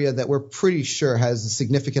area that we're pretty sure has a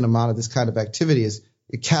significant amount of this kind of activity is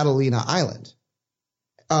Catalina Island.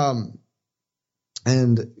 So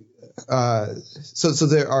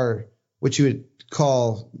there are what you would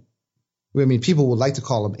call, I mean, people would like to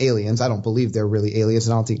call them aliens. I don't believe they're really aliens,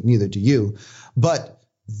 and I don't think neither do you. But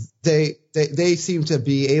they seem to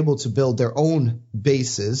be able to build their own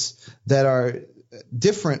bases that are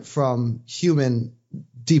different from human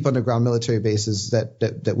deep underground military bases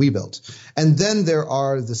that we built. And then there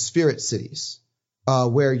are the spirit cities,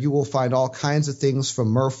 where you will find all kinds of things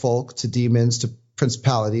from merfolk to demons to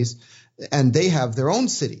principalities, and they have their own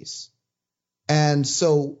cities. And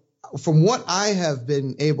so from what I have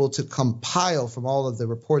been able to compile from all of the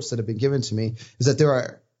reports that have been given to me is that there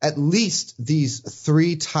are at least these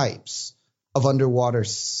three types of underwater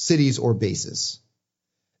cities or bases.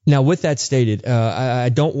 Now, with that stated, I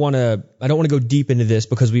don't want to go deep into this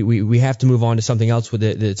because we have to move on to something else with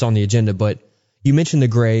it that's on the agenda. But you mentioned the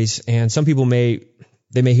Greys, and some people may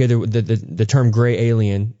hear the term gray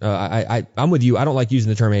alien. I'm with you. I don't like using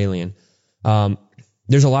the term alien.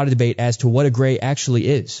 There's a lot of debate as to what a gray actually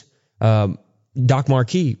is. Doc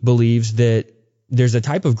Marquis believes that there's a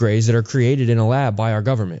type of grays that are created in a lab by our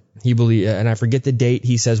government. He believes, and I forget the date,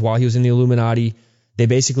 he says while he was in the Illuminati, they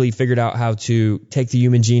basically figured out how to take the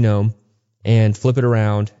human genome and flip it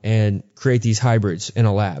around and create these hybrids in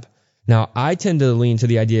a lab. Now, I tend to lean to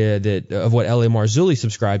the idea of what L.A. Marzulli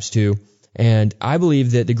subscribes to, and I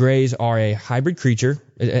believe that the Greys are a hybrid creature,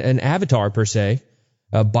 an avatar per se,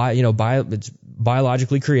 it's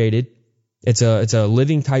biologically created. It's a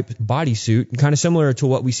living type bodysuit, kind of similar to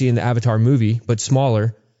what we see in the Avatar movie, but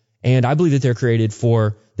smaller. And I believe that they're created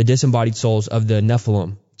for the disembodied souls of the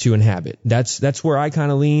Nephilim to inhabit. That's where I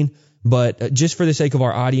kind of lean. But just for the sake of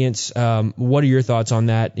our audience, what are your thoughts on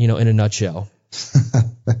that? In a nutshell.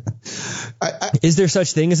 Is there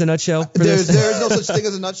such thing as a nutshell? There is no such thing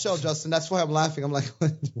as a nutshell, Justin. That's why I'm laughing. I'm like,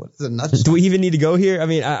 what is a nutshell? Do we even need to go here? I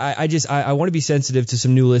mean, I want to be sensitive to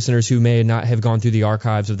some new listeners who may not have gone through the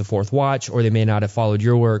archives of the Fourth Watch, or they may not have followed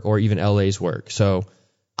your work or even LA's work. So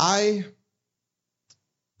I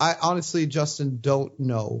honestly, Justin, don't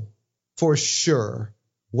know for sure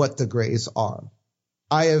what the Greys are.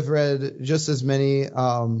 I have read just as many,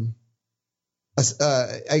 I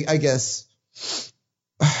guess,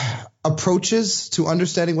 approaches to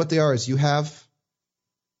understanding what they are as you have.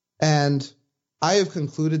 And I have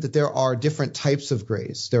concluded that there are different types of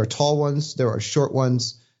Greys. There are tall ones. There are short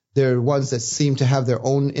ones. There are ones that seem to have their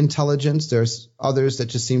own intelligence. There's others that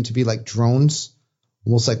just seem to be like drones,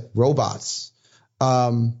 almost like robots.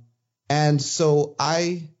 And so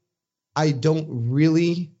I don't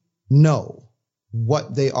really know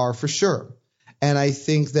what they are for sure. And I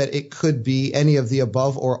think that it could be any of the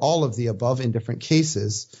above or all of the above in different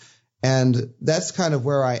cases. And that's kind of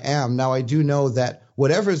where I am. Now, I do know that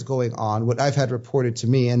whatever is going on, what I've had reported to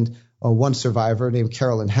me, and one survivor named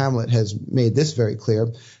Carolyn Hamlet has made this very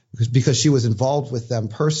clear because she was involved with them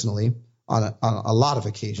personally on a lot of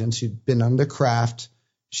occasions. She'd been on the craft.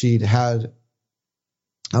 She'd had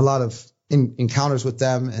a lot of encounters with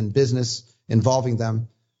them and business involving them.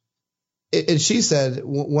 And she said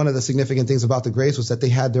one of the significant things about the Greys was that they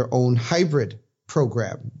had their own hybrid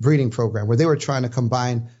program, breeding program, where they were trying to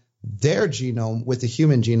combine their genome with the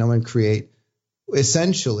human genome and create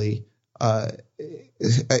essentially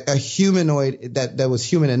a humanoid that was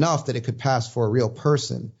human enough that it could pass for a real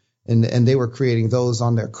person. And they were creating those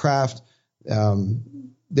on their craft.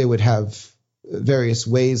 They would have various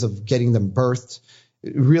ways of getting them birthed.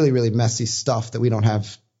 Really, really messy stuff that we don't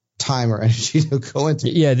have time or energy to go into.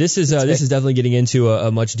 Yeah, this is definitely getting into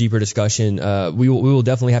a much deeper discussion. We will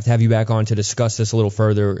definitely have to have you back on to discuss this a little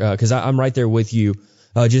further, because I'm right there with you.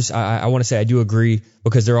 I want to say I do agree,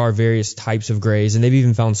 because there are various types of grays, and they've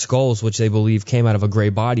even found skulls which they believe came out of a gray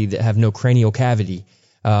body that have no cranial cavity.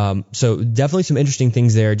 So definitely some interesting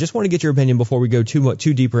things there. Just want to get your opinion before we go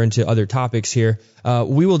too deeper into other topics here.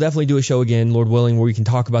 We will definitely do a show again, Lord willing, where we can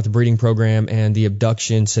talk about the breeding program and the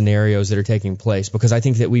abduction scenarios that are taking place, because I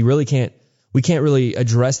think that we can't really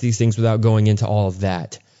address these things without going into all of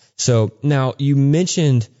that. So now you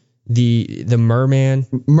mentioned the merman.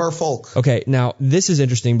 Merfolk. Okay. Now this is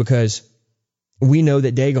interesting, because we know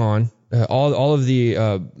that Dagon, all of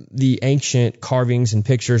the ancient carvings and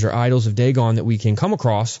pictures or idols of Dagon that we can come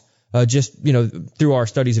across, through our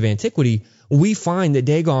studies of antiquity, we find that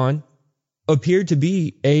Dagon appeared to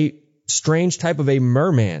be a strange type of a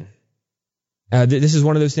merman. This is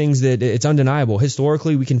one of those things that it's undeniable.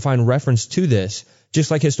 Historically, we can find reference to this,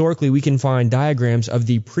 just like historically we can find diagrams of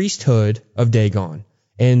the priesthood of Dagon.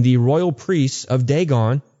 And the royal priests of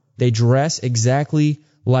Dagon, they dress exactly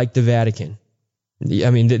like the Vatican.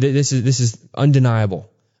 I mean, this is undeniable.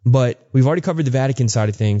 But we've already covered the Vatican side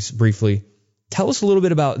of things briefly. Tell us a little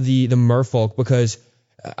bit about the merfolk, because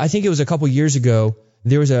I think it was a couple years ago,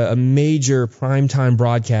 there was a major primetime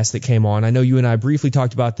broadcast that came on. I know you and I briefly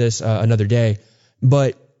talked about this another day,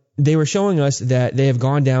 but they were showing us that they have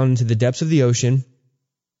gone down into the depths of the ocean,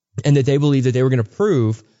 and that they believe that they were going to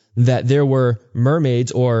prove that there were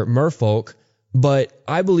mermaids or merfolk. But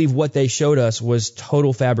I believe what they showed us was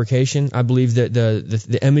total fabrication. I believe that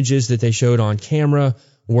the images that they showed on camera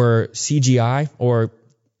were CGI, or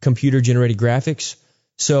computer generated graphics.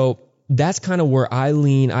 So that's kind of where I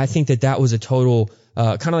lean. I think that was a total,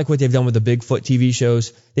 kind of like what they've done with the Bigfoot TV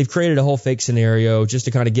shows. They've created a whole fake scenario just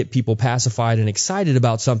to kind of get people pacified and excited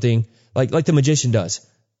about something, like the magician does.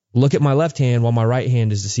 Look at my left hand while my right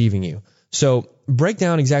hand is deceiving you. So break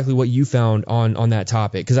down exactly what you found on that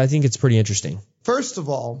topic, because I think it's pretty interesting. First of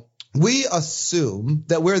all, we assume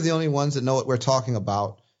that we're the only ones that know what we're talking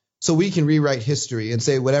about, so we can rewrite history and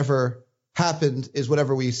say whatever happened is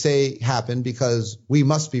whatever we say happened, because we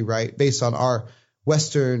must be right based on our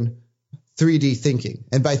Western 3D thinking.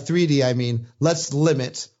 And by 3D, I mean let's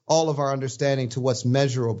limit all of our understanding to what's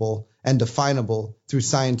measurable and definable through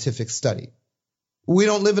scientific study. We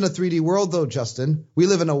don't live in a 3D world, though, Justin. We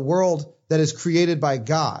live in a world that is created by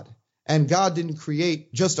God. And God didn't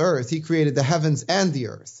create just earth. He created the heavens and the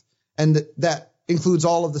earth. And that includes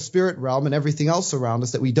all of the spirit realm and everything else around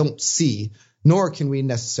us that we don't see, nor can we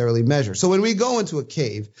necessarily measure. So when we go into a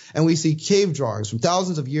cave and we see cave drawings from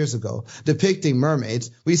thousands of years ago depicting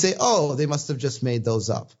mermaids, we say, oh, they must have just made those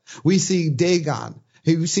up. We see Dagon.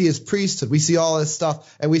 We see his priesthood. We see all this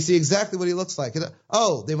stuff, and we see exactly what he looks like. And,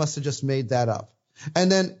 oh, they must have just made that up.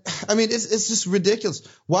 And then, I mean, it's just ridiculous.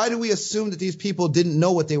 Why do we assume that these people didn't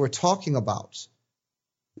know what they were talking about?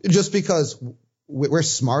 Just because we're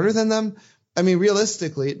smarter than them? I mean,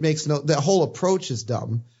 realistically, it makes that whole approach is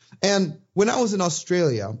dumb. And when I was in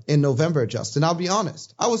Australia in November, Justin, I'll be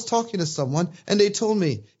honest, I was talking to someone and they told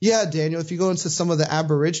me, yeah, Daniel, if you go into some of the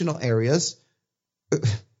Aboriginal areas,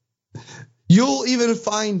 you'll even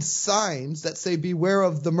find signs that say, beware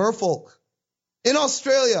of the merfolk. In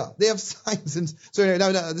Australia, they have signs.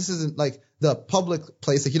 No, this isn't like the public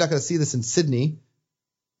place. Like, you're not going to see this in Sydney.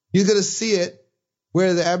 You're going to see it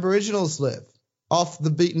where the Aboriginals live, off the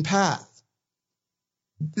beaten path.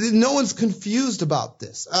 No one's confused about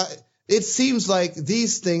this. It seems like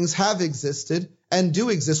these things have existed and do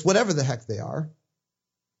exist, whatever the heck they are.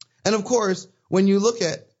 And of course, when you look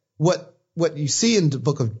at what you see in the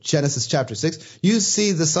book of Genesis chapter 6, you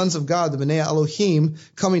see the sons of God, the B'nai Elohim,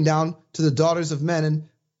 coming down to the daughters of men and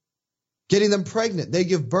getting them pregnant. They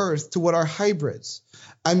give birth to what are hybrids.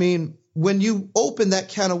 I mean, when you open that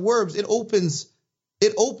can of worms, it opens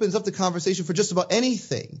up the conversation for just about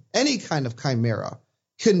anything. Any kind of chimera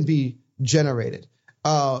can be generated.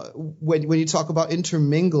 When you talk about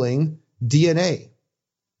intermingling DNA,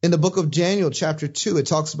 in the book of Daniel chapter 2, it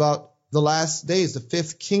talks about the last days, the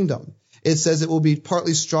fifth kingdom. It says it will be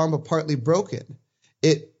partly strong but partly broken.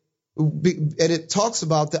 And it talks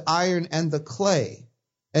about the iron and the clay.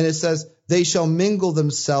 And it says they shall mingle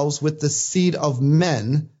themselves with the seed of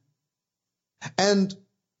men. And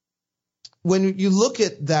when you look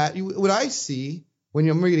at that, what I see when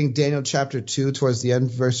I'm reading Daniel chapter 2 towards the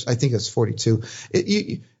end, verse, I think it's 42,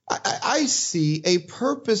 I see a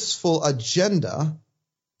purposeful agenda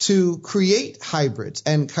to create hybrids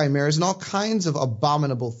and chimeras and all kinds of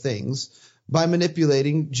abominable things by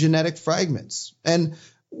manipulating genetic fragments. And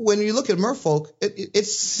when you look at merfolk,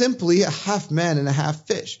 it's simply a half man and a half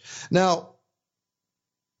fish. Now,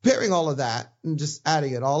 pairing all of that and just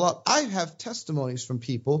adding it all up, I have testimonies from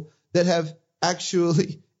people that have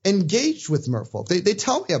actually engaged with merfolk. They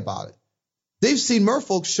tell me about it. They've seen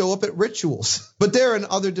merfolk show up at rituals, but they're in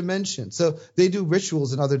other dimensions. So they do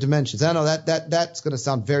rituals in other dimensions. I know that's going to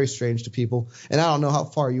sound very strange to people, and I don't know how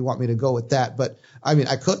far you want me to go with that, but I mean,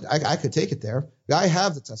 I could take it there. I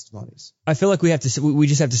have the testimonies. I feel like we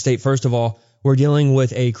just have to state, first of all, we're dealing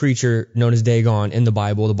with a creature known as Dagon in the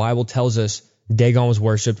Bible. The Bible tells us Dagon was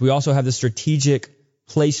worshipped. We also have the strategic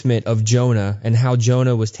placement of Jonah and how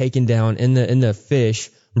Jonah was taken down in the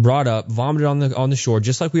fish, brought up, vomited on the shore,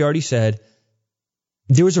 just like we already said.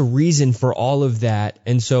 There was a reason for all of that,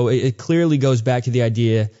 and so it clearly goes back to the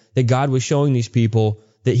idea that God was showing these people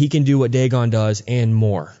that he can do what Dagon does and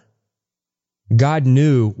more. God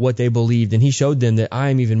knew what they believed, and he showed them that I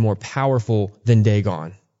am even more powerful than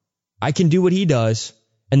Dagon. I can do what he does,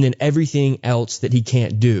 and then everything else that he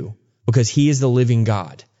can't do, because he is the living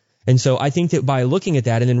God. And so I think that by looking at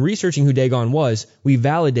that and then researching who Dagon was, we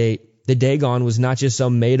validate that Dagon was not just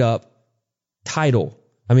some made-up title.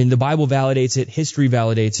 I mean, the Bible validates it. History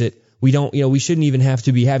validates it. We shouldn't even have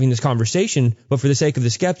to be having this conversation, but for the sake of the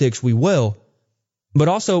skeptics, we will. But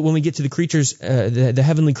also when we get to the creatures, the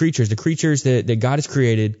heavenly creatures, the creatures that God has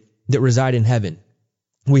created that reside in heaven,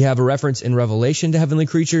 we have a reference in Revelation to heavenly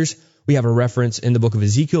creatures. We have a reference in the book of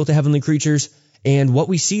Ezekiel to heavenly creatures. And what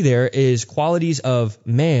we see there is qualities of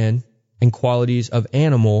man and qualities of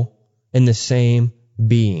animal in the same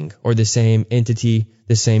being or the same entity,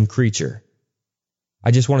 the same creature. I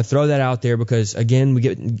just want to throw that out there because, again, we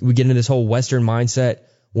get into this whole Western mindset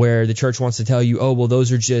where the church wants to tell you, oh, well,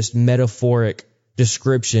 those are just metaphoric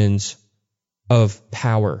descriptions of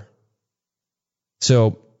power.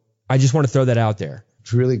 So I just want to throw that out there.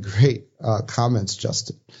 It's really great comments,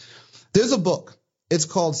 Justin. There's a book. It's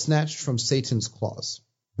called Snatched from Satan's Claws.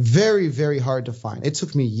 Very, very hard to find. It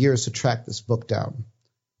took me years to track this book down.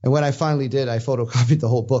 And when I finally did, I photocopied the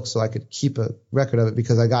whole book so I could keep a record of it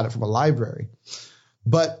because I got it from a library.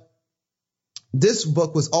 But this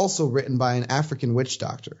book was also written by an African witch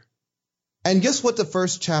doctor. And guess what the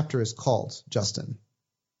first chapter is called, Justin?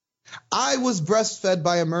 I was breastfed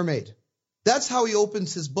by a mermaid. That's how he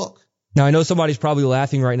opens his book. Now, I know somebody's probably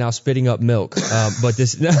laughing right now, spitting up milk, but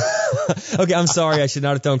this, okay, I'm sorry. I should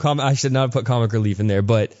not have put comic relief in there,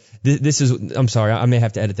 but this is, I'm sorry. I may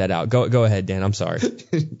have to edit that out. Go ahead, Dan. I'm sorry.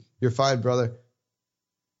 You're fine, brother.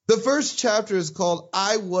 The first chapter is called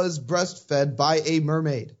I Was Breastfed by a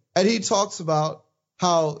Mermaid. And he talks about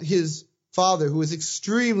how his father, who is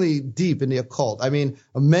extremely deep in the occult, I mean,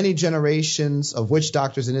 many generations of witch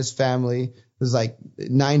doctors in his family, there's like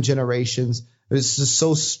 9 generations. It's just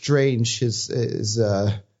so strange, his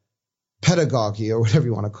pedagogy or whatever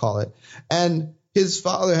you want to call it. And his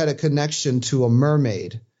father had a connection to a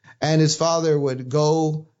mermaid. And his father would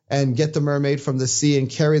go and get the mermaid from the sea and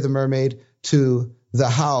carry the mermaid to the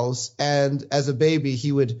house. And as a baby,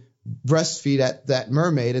 he would breastfeed at that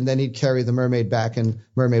mermaid, and then he'd carry the mermaid back, and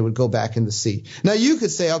mermaid would go back in the sea. Now, you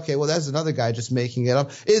could say, okay, well, that's another guy just making it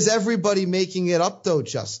up. Is everybody making it up, though,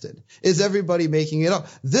 Justin? Is everybody making it up?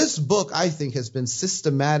 This book, I think, has been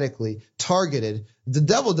systematically targeted. The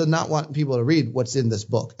devil did not want people to read what's in this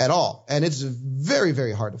book at all, and it's very,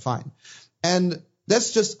 very hard to find. And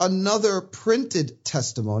that's just another printed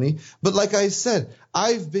testimony. But like I said,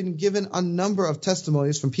 I've been given a number of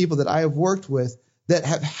testimonies from people that I have worked with that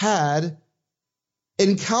have had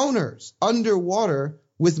encounters underwater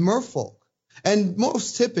with merfolk. And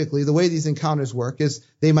most typically, the way these encounters work is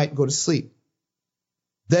they might go to sleep.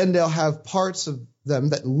 Then they'll have parts of them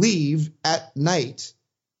that leave at night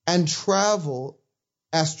and travel,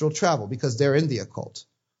 astral travel, because they're in the occult.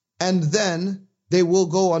 And then they will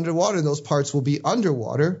go underwater, and those parts will be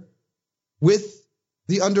underwater with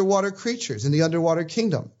the underwater creatures in the underwater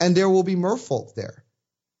kingdom. And there will be merfolk there.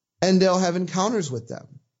 And they'll have encounters with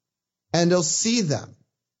them. And they'll see them.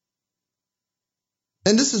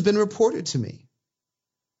 And this has been reported to me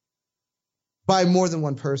by more than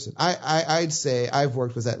one person. I'd say I've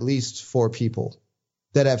worked with at least 4 people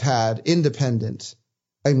that have had independent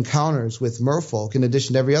encounters with merfolk in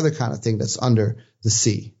addition to every other kind of thing that's under the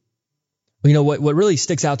sea. You know, what really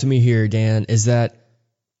sticks out to me here, Dan, is that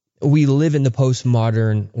we live in the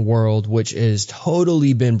postmodern world, which has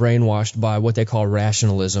totally been brainwashed by what they call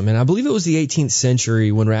rationalism. And I believe it was the 18th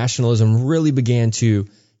century when rationalism really began to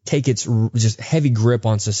take its just heavy grip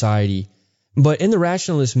on society. But in the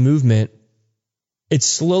rationalist movement, it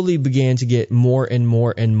slowly began to get more and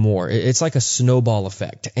more and more. It's like a snowball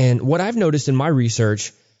effect. And what I've noticed in my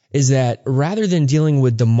research is that rather than dealing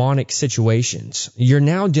with demonic situations, you're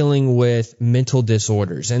now dealing with mental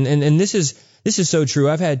disorders. And this is so true.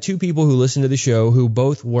 I've had two people who listen to the show who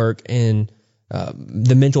both work in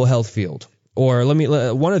the mental health field. Or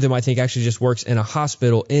one of them I think actually just works in a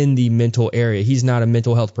hospital in the mental area. He's not a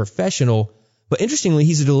mental health professional, but interestingly,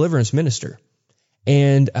 he's a deliverance minister.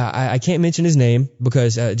 And I can't mention his name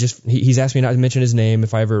because he's asked me not to mention his name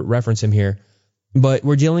if I ever reference him here. But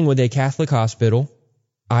we're dealing with a Catholic hospital,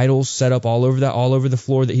 idols set up all over the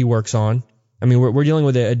floor that he works on. I mean, we're dealing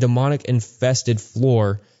with a demonic infested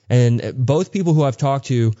floor. And both people who I've talked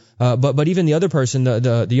to, but even the other person,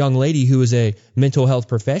 the young lady who is a mental health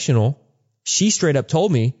professional, she straight up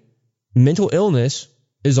told me mental illness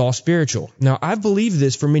is all spiritual. Now, I've believed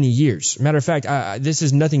this for many years. Matter of fact, this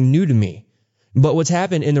is nothing new to me. But what's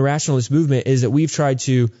happened in the rationalist movement is that we've tried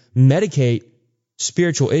to medicate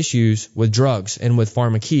spiritual issues with drugs and with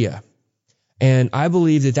pharmakia. And I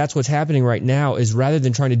believe that that's what's happening right now is rather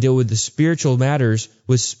than trying to deal with the spiritual matters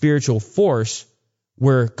with spiritual force,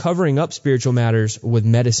 we're covering up spiritual matters with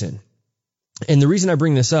medicine. And the reason I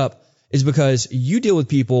bring this up is because you deal with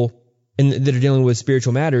people that are dealing with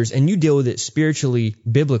spiritual matters and you deal with it spiritually,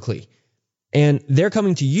 biblically. And they're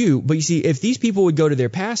coming to you. But you see, if these people would go to their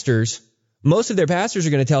pastors, most of their pastors are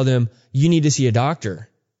going to tell them, you need to see a doctor.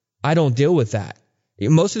 I don't deal with that.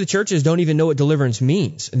 Most of the churches don't even know what deliverance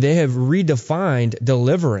means. They have redefined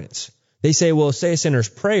deliverance. They say, well, say a sinner's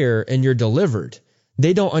prayer and you're delivered.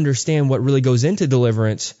 They don't understand what really goes into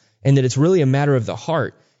deliverance and that it's really a matter of the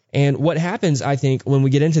heart. And what happens, I think, when we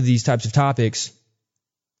get into these types of topics,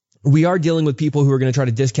 we are dealing with people who are going to try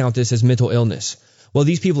to discount this as mental illness. Well,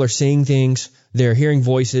 these people are seeing things, they're hearing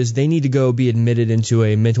voices, they need to go be admitted into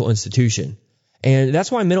a mental institution. And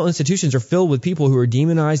that's why mental institutions are filled with people who are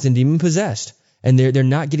demonized and demon-possessed, and they're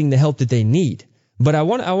not getting the help that they need. But I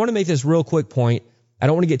want to make this real quick point. I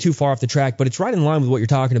don't want to get too far off the track, but it's right in line with what you're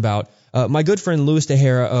talking about. My good friend Louis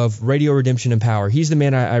Tejera of Radio Redemption and Power, he's the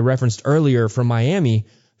man I referenced earlier from Miami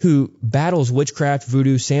who battles witchcraft,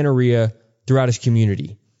 voodoo, Santeria throughout his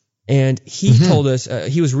community. And he told us,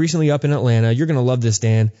 he was recently up in Atlanta. You're going to love this,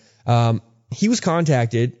 Dan. He was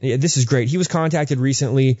contacted. This is great. He was contacted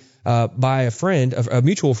recently by a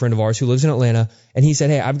mutual friend of ours who lives in Atlanta. And he said,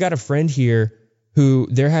 hey, I've got a friend here who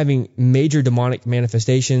they're having major demonic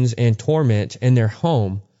manifestations and torment in their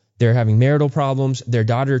home. They're having marital problems. Their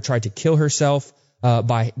daughter tried to kill herself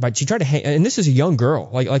she tried to hang, and this is a young girl,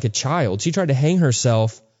 like a child. She tried to hang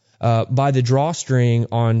herself by the drawstring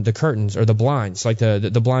on the curtains or the blinds, like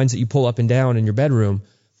the blinds that you pull up and down in your bedroom.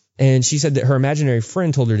 And she said that her imaginary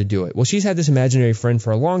friend told her to do it. Well, she's had this imaginary friend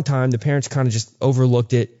for a long time. The parents kind of just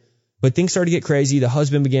overlooked it. But things started to get crazy. The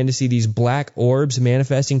husband began to see these black orbs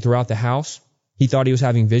manifesting throughout the house. He thought he was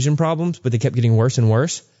having vision problems, but they kept getting worse and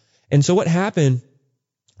worse. And so what happened,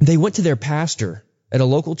 they went to their pastor at a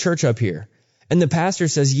local church up here. And the pastor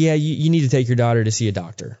says, yeah, you need to take your daughter to see a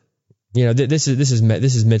doctor. You know, this is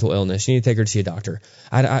mental illness. You need to take her to see a doctor.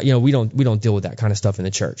 We don't deal with that kind of stuff in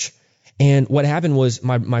the church. And what happened was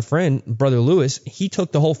my friend, Brother Lewis, he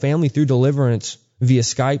took the whole family through deliverance via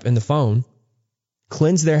Skype and the phone,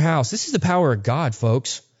 cleansed their house. This is the power of God,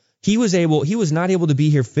 folks. He was not able to be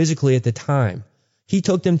here physically at the time. He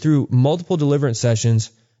took them through multiple deliverance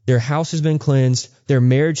sessions. Their house has been cleansed. Their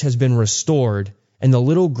marriage has been restored. And the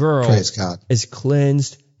little girl is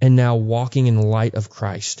cleansed and now walking in the light of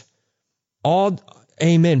Christ.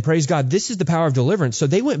 Amen. Praise God. This is the power of deliverance. So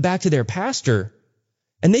they went back to their pastor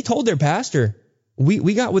and they told their pastor,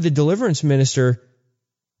 we got with the deliverance minister.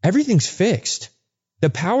 Everything's fixed.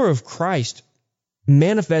 The power of Christ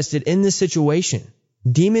manifested in this situation.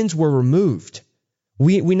 Demons were removed.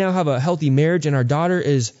 We now have a healthy marriage and our daughter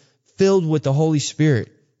is filled with the Holy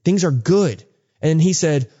Spirit. Things are good. And he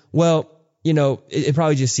said, well, it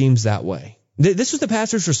probably just seems that way. This was the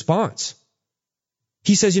pastor's response.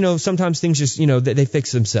 He says, sometimes things just, they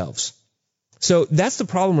fix themselves. So that's the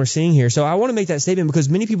problem we're seeing here. So I want to make that statement because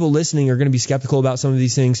many people listening are going to be skeptical about some of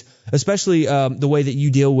these things, especially the way that you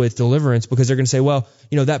deal with deliverance, because they're going to say, well,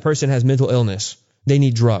 that person has mental illness. They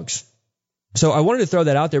need drugs. So I wanted to throw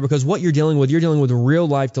that out there because what you're dealing with real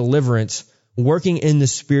life deliverance working in the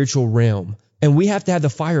spiritual realm. And we have to have the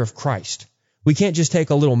fire of Christ. We can't just take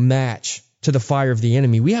a little match to the fire of the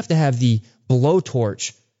enemy. We have to have the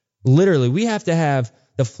blowtorch. Literally, we have to have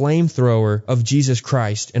the flamethrower of Jesus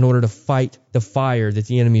Christ in order to fight the fire that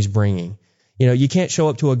the enemy's bringing. You can't show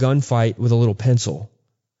up to a gunfight with a little pencil.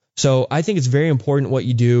 So I think it's very important what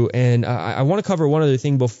you do. And I want to cover one other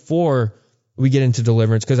thing before we get into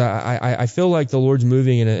deliverance, because I feel like the Lord's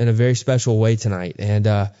moving in a very special way tonight. And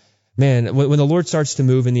man, when the Lord starts to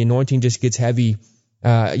move and the anointing just gets heavy,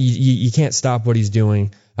 you can't stop what he's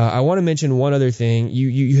doing. I want to mention one other thing.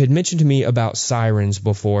 You had mentioned to me about sirens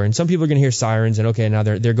before, and some people are going to hear sirens and okay, now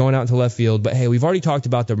they're going out into left field. But hey, we've already talked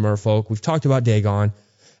about the merfolk. We've talked about Dagon.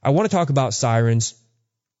 I want to talk about sirens.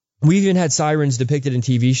 We even had sirens depicted in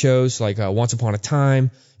TV shows like Once Upon a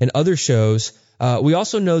Time and other shows. We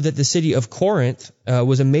also know that the city of Corinth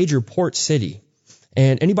was a major port city.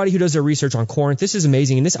 And anybody who does their research on Corinth, this is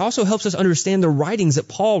amazing. And this also helps us understand the writings that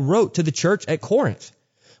Paul wrote to the church at Corinth.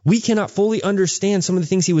 We cannot fully understand some of the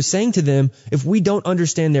things he was saying to them if we don't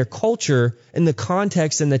understand their culture and the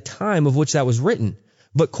context and the time of which that was written.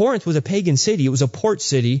 But Corinth was a pagan city. It was a port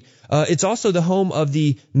city. It's also the home of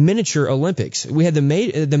the miniature Olympics. We had the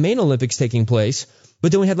main Olympics taking place,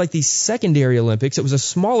 but then we had like these secondary Olympics. It was a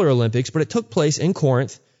smaller Olympics, but it took place in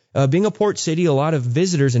Corinth. Being a port city, a lot of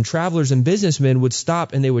visitors and travelers and businessmen would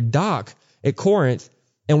stop and they would dock at Corinth.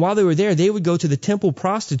 And while they were there, they would go to the temple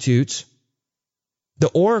prostitutes, the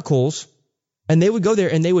oracles, and they would go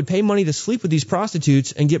there and they would pay money to sleep with these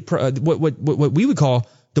prostitutes and get what we would call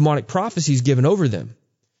demonic prophecies given over them.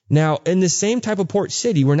 Now, in the same type of port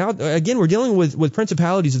city, we're dealing with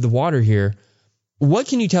principalities of the water here. What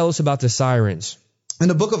can you tell us about the sirens? In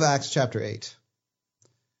the book of Acts, chapter 8,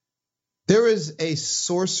 there is a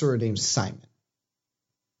sorcerer named Simon.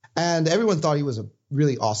 And everyone thought he was a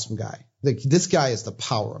really awesome guy. Like, this guy is the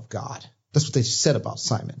power of God. That's what they said about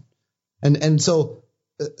Simon. And so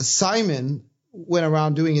Simon went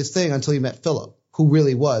around doing his thing until he met Philip, who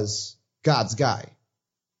really was God's guy.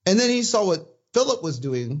 And then he saw what Philip was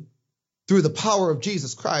doing through the power of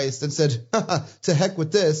Jesus Christ and said, to heck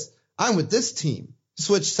with this. I'm with this team.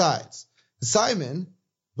 Switch sides. Simon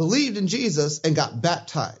believed in Jesus and got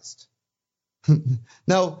baptized.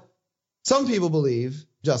 Now, some people believe,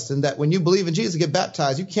 Justin, that when you believe in Jesus and get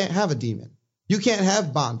baptized, you can't have a demon. You can't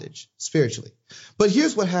have bondage spiritually. But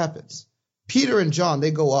here's what happens. Peter and John,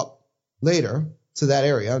 they go up later to that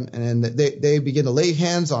area and they begin to lay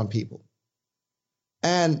hands on people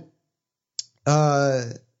and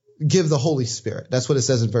give the Holy Spirit. That's what it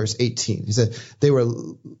says in verse 18. He said they were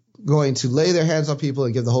going to lay their hands on people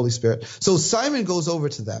and give the Holy Spirit. So Simon goes over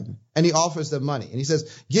to them and he offers them money. And he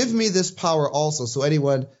says, give me this power also so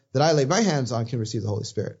anyone that I lay my hands on can receive the Holy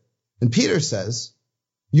Spirit. And Peter says,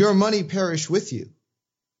 your money perish with you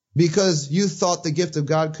because you thought the gift of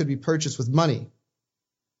God could be purchased with money.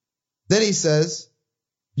 Then he says,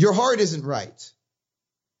 your heart isn't right.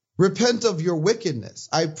 Repent of your wickedness.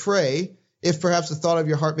 I pray if perhaps the thought of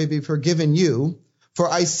your heart may be forgiven you, for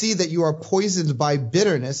I see that you are poisoned by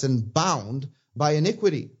bitterness and bound by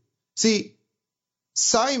iniquity. See,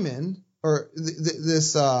 Simon, or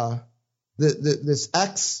this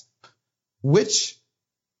ex-witch,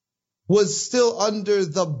 was still under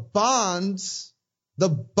the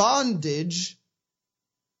bondage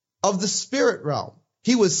of the spirit realm.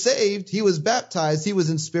 He was saved, he was baptized, he was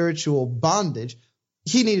in spiritual bondage.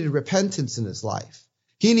 He needed repentance in his life.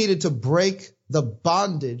 He needed to break the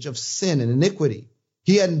bondage of sin and iniquity.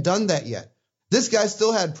 He hadn't done that yet. This guy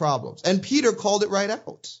still had problems. And Peter called it right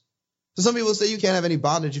out. So some people say you can't have any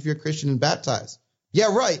bondage if you're a Christian and baptized.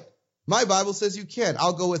 Yeah, right. My Bible says you can.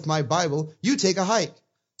 I'll go with my Bible. You take a hike.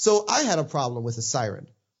 So I had a problem with a siren.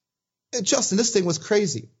 And Justin, this thing was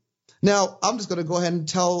crazy. Now, I'm just going to go ahead and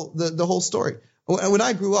tell the whole story. When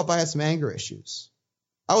I grew up, I had some anger issues.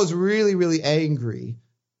 I was really, really angry.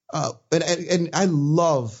 And I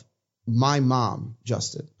love my mom,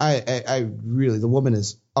 Justin. I really, the woman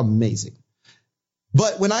is amazing.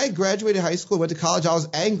 But when I graduated high school and went to college, I was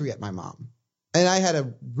angry at my mom. And I had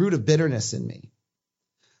a root of bitterness in me.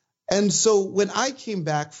 And so when I came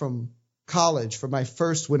back from college for my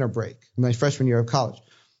first winter break, my freshman year of college,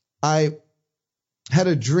 I had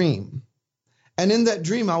a dream. And in that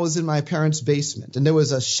dream, I was in my parents' basement and there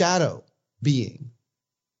was a shadow being.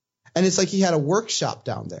 And it's like he had a workshop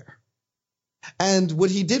down there. And what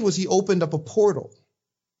he did was he opened up a portal.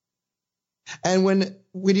 And when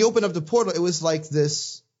he opened up the portal, it was like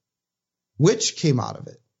this witch came out of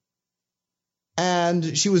it.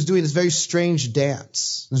 And she was doing this very strange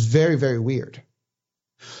dance. It was very, very weird.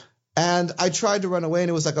 And I tried to run away, and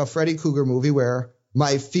it was like a Freddy Krueger movie where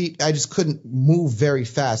my feet, I just couldn't move very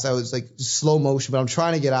fast. I was like slow motion, but I'm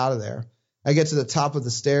trying to get out of there. I get to the top of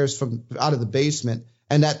the stairs from out of the basement,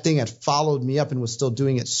 and that thing had followed me up and was still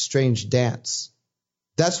doing its strange dance.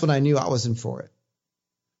 That's when I knew I was in for it.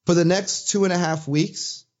 For the next 2.5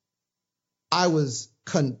 weeks, I was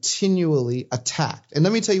continually attacked. And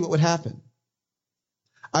let me tell you what would happen.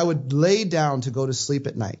 I would lay down to go to sleep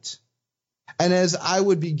at night, And as I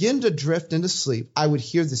would begin to drift into sleep, I would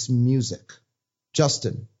hear this music.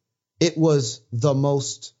 Justin, it was the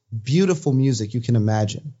most beautiful music you can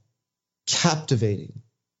imagine. Captivating.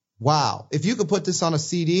 Wow. If you could put this on a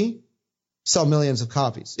CD, sell millions of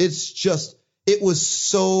copies. It was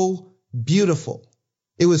so beautiful.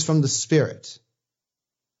 It was from the Spirit.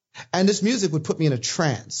 And this music would put me in a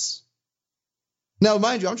trance. Now,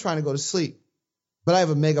 mind you, I'm trying to go to sleep, but I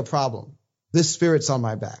have a mega problem. This Spirit's on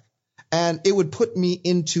my back. And it would put me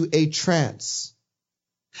into a trance.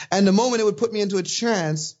 And the moment it would put me into a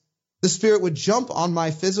trance, the Spirit would jump on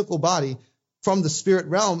my physical body from the spirit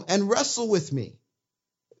realm and wrestle with me.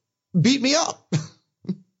 Beat me up.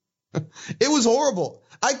 It was horrible.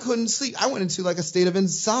 I couldn't sleep. I went into like a state of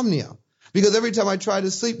insomnia because every time I tried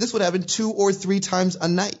to sleep, this would happen 2 or 3 times a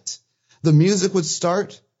night. The music would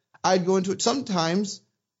start. I'd go into it. Sometimes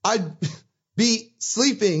I'd be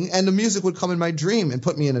sleeping and the music would come in my dream and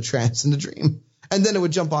put me in a trance in the dream. And then it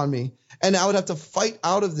would jump on me. And I would have to fight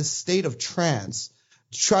out of this state of trance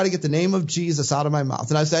to try to get the name of Jesus out of my mouth.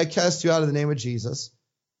 And I say, I cast you out in the name of Jesus.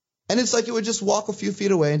 And it's like it would just walk a few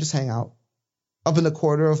feet away and just hang out up in the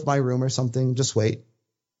corner of my room or something, just wait.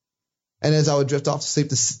 And as I would drift off to sleep,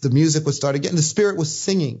 the music would start again. The Spirit was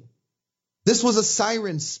singing. This was a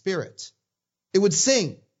siren spirit. It would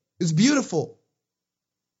sing. It's beautiful.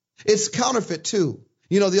 It's counterfeit too.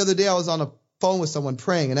 You know, the other day I was on a phone with someone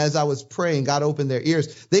praying, and as I was praying, God opened their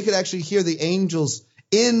ears. They could actually hear the angels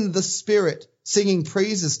in the Spirit singing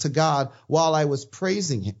praises to God while I was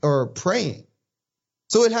praising him, or praying.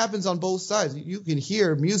 So it happens on both sides. You can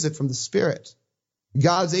hear music from the Spirit.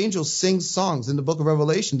 God's angels sing songs in the book of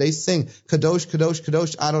Revelation. They sing, Kadosh, Kadosh,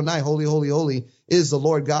 Kadosh, Adonai, holy, holy, holy is the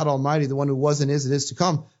Lord God Almighty, the one who was and is to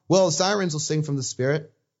come. Well, the sirens will sing from the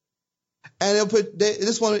Spirit. And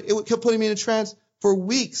it kept putting me in a trance for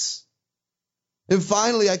weeks. And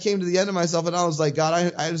finally, I came to the end of myself and I was like,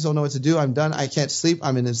 God, I just don't know what to do. I'm done. I can't sleep.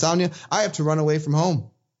 I'm in insomnia. I have to run away from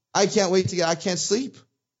home. I can't sleep.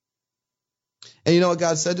 And you know what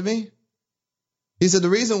God said to me? He said, the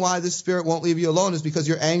reason why this spirit won't leave you alone is because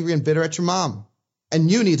you're angry and bitter at your mom,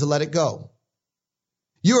 and you need to let it go.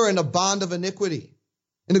 You are in a bond of iniquity,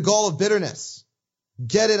 in a gall of bitterness.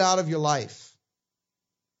 Get it out of your life.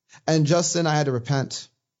 And Justin, I had to repent,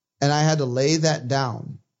 and I had to lay that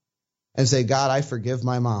down and say, God, I forgive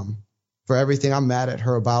my mom for everything I'm mad at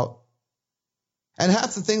her about. And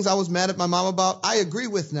half the things I was mad at my mom about, I agree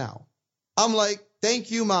with now. I'm like,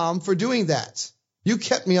 thank you, Mom, for doing that. You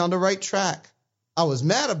kept me on the right track. I was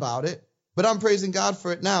mad about it, but I'm praising God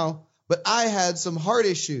for it now. But I had some heart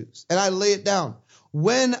issues, and I lay it down.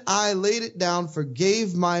 When I laid it down,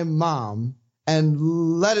 forgave my mom, and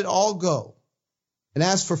let it all go, and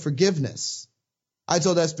asked for forgiveness, I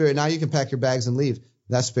told that spirit, now you can pack your bags and leave.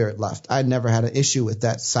 That spirit left. I'd never had an issue with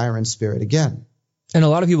that siren spirit again. And a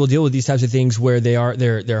lot of people deal with these types of things where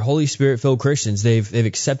they're Holy Spirit filled Christians. They've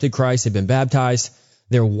accepted Christ. They've been baptized.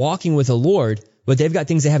 They're walking with the Lord, but they've got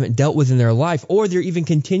things they haven't dealt with in their life, or they're even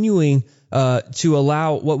continuing to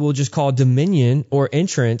allow what we'll just call dominion or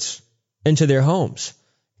entrance into their homes.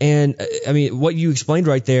 And I mean, what you explained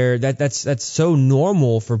right there, that's so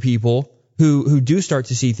normal for people who do start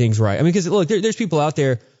to see things right. I mean, because look, there's people out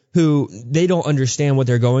there who they don't understand what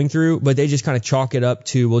they're going through, but they just kind of chalk it up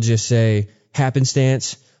to, we'll just say,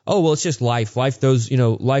 happenstance. Oh, well, it's just life. Life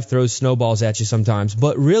throws snowballs at you sometimes.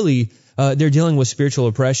 But really, they're dealing with spiritual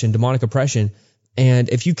oppression, demonic oppression. And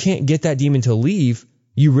if you can't get that demon to leave,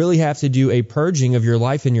 you really have to do a purging of your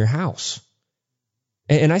life in your house.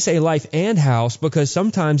 And I say life and house because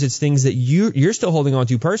sometimes it's things that you're still holding on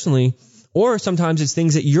to personally, or sometimes it's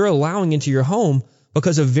things that you're allowing into your home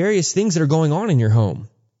because of various things that are going on in your home.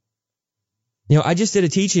 You know, I just did a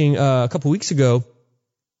teaching a couple weeks ago.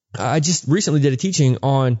 I just recently did a teaching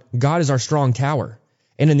on God is our strong tower.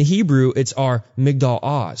 And in the Hebrew, it's our Migdal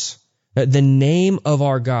Oz. The name of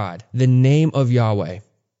our God, the name of Yahweh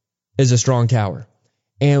is a strong tower.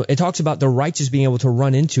 And it talks about the righteous being able to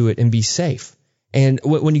run into it and be safe. And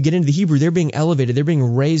when you get into the Hebrew, they're being elevated. They're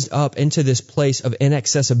being raised up into this place of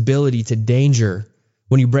inaccessibility to danger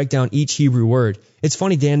when you break down each Hebrew word. It's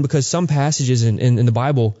funny, Dan, because some passages in the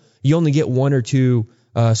Bible, you only get 1 or 2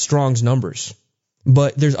 Strong's numbers.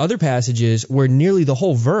 But there's other passages where nearly the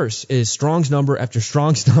whole verse is Strong's number after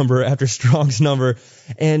Strong's number after Strong's number.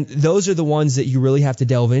 And those are the ones that you really have to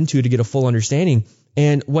delve into to get a full understanding.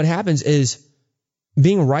 And what happens is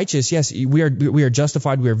being righteous, yes, we are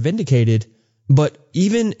justified, we are vindicated. But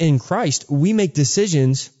even in Christ, we make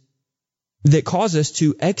decisions that cause us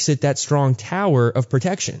to exit that strong tower of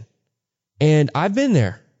protection. And I've been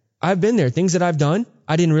there. Things that I've done,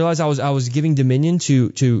 I didn't realize I was giving dominion to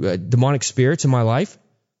demonic spirits in my life.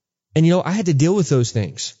 And, I had to deal with those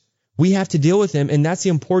things. We have to deal with them, and that's the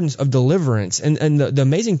importance of deliverance. And the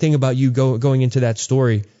amazing thing about you going into that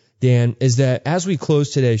story, Dan, is that as we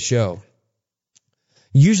close today's show,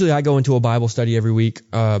 usually I go into a Bible study every week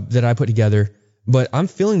that I put together, but I'm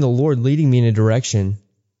feeling the Lord leading me in a direction.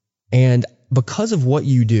 And because of what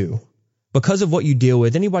you do, because of what you deal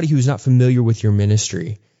with, anybody who's not familiar with your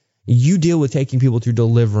ministry, you deal with taking people through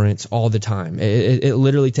deliverance all the time. It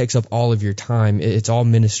literally takes up all of your time. It's all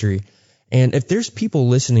ministry. And if there's people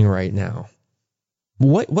listening right now,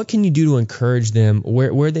 what can you do to encourage them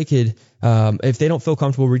where they could, if they don't feel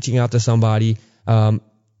comfortable reaching out to somebody, what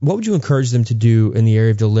would you encourage them to do in the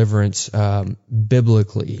area of deliverance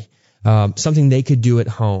biblically? Something they could do at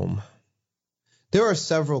home? There are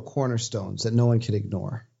several cornerstones that no one can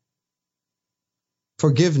ignore.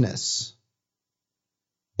 Forgiveness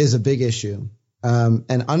is a big issue,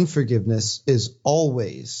 and unforgiveness is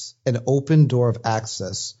always an open door of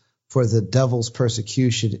access for the devil's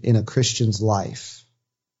persecution in a Christian's life.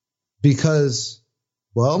 Because,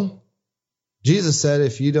 well, Jesus said,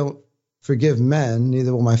 if you don't forgive men,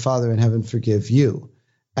 neither will my Father in heaven forgive you.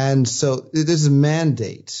 And so there's a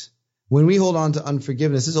mandate. When we hold on to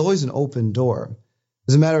unforgiveness, there's always an open door.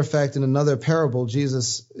 As a matter of fact, in another parable,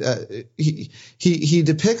 Jesus, he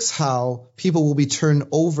depicts how people will be turned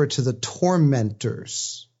over to the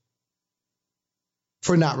tormentors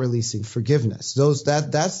for not releasing forgiveness.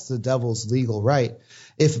 That's the devil's legal right.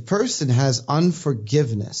 If a person has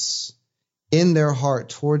unforgiveness in their heart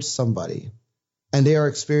towards somebody and they are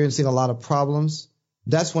experiencing a lot of problems,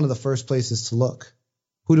 that's one of the first places to look.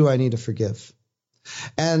 Who do I need to forgive?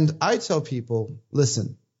 And I tell people,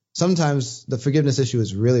 listen, sometimes the forgiveness issue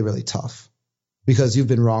is really, really tough because you've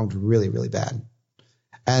been wronged really, really bad.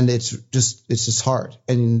 And it's just hard.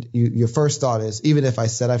 And your first thought is, even if I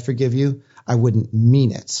said I forgive you, I wouldn't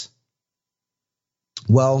mean it.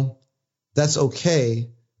 Well, that's okay,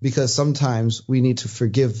 because sometimes we need to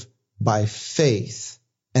forgive by faith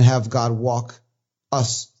and have God walk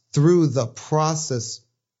us through the process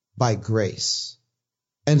by grace.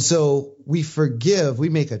 And so we forgive, we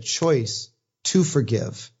make a choice to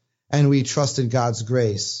forgive, and we trust in God's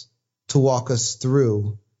grace to walk us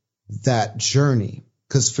through that journey,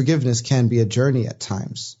 because forgiveness can be a journey at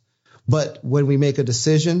times. But when we make a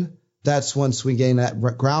decision, that's once we gain that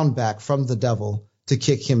ground back from the devil to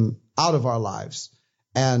kick him out of our lives.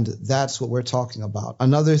 And that's what we're talking about.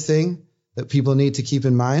 Another thing that people need to keep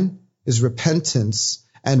in mind is repentance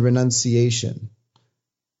and renunciation.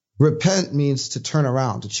 Repent means to turn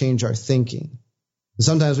around, to change our thinking.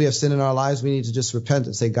 Sometimes we have sin in our lives. We need to just repent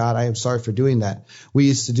and say, God, I am sorry for doing that. We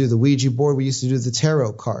used to do the Ouija board. We used to do the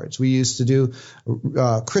tarot cards. We used to do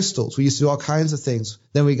crystals. We used to do all kinds of things.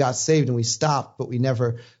 Then we got saved and we stopped, but we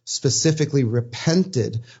never specifically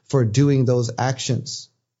repented for doing those actions.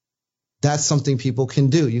 That's something people can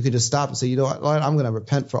do. You could just stop and say, you know what, Lord, I'm going to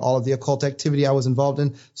repent for all of the occult activity I was involved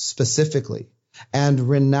in specifically, and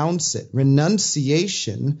renounce it.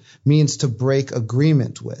 Renunciation means to break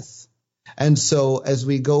agreement with. And so as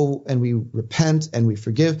we go and we repent and we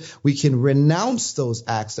forgive, we can renounce those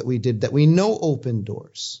acts that we did that we know open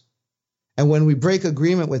doors. And when we break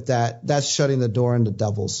agreement with that, that's shutting the door in the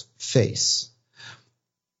devil's face.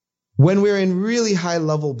 When we're in really high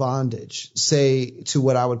level bondage, say to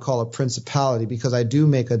what I would call a principality, because I do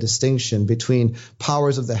make a distinction between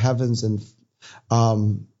powers of the heavens and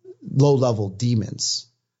low level demons.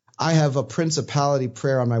 I have a principality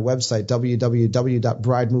prayer on my website,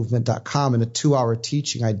 www.bridemovement.com, and a 2-hour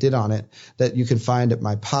teaching I did on it that you can find at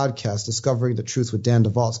my podcast, Discovering the Truth with Dan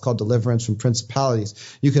Duvall. It's called Deliverance from Principalities.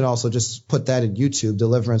 You can also just put that in YouTube,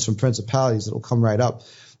 Deliverance from Principalities. It'll come right up.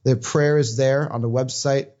 The prayer is there on the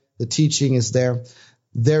website. The teaching is there.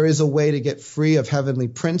 There is a way to get free of heavenly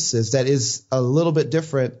princes that is a little bit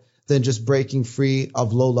different than just breaking free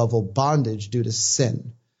of low-level bondage due to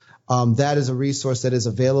sin. That is a resource that is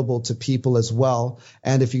available to people as well.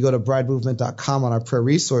 And if you go to bridemovement.com on our prayer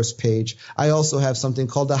resource page, I also have something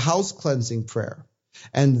called the house cleansing prayer.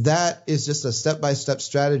 And that is just a step-by-step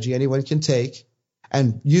strategy anyone can take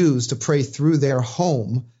and use to pray through their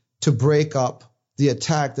home to break up the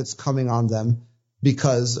attack that's coming on them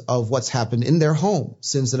because of what's happened in their home,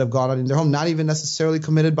 sins that have gone on in their home, not even necessarily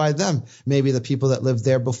committed by them, maybe the people that lived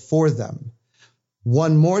there before them.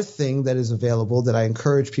 One more thing that is available that I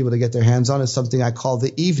encourage people to get their hands on is something I call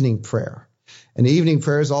the evening prayer. And the evening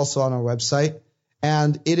prayer is also on our website.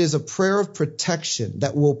 And it is a prayer of protection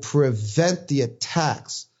that will prevent the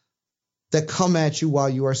attacks that come at you while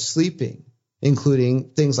you are sleeping,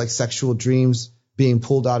 including things like sexual dreams, being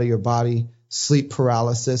pulled out of your body, sleep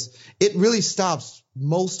paralysis. It really stops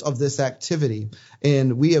most of this activity.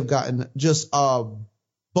 And we have gotten just a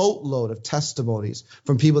boatload of testimonies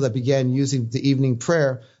from people that began using the evening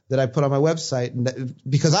prayer that I put on my website, and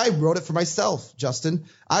because I wrote it for myself, Justin.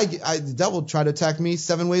 The devil tried to attack me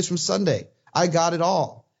 7 ways from Sunday. I got it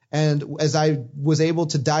all. And as I was able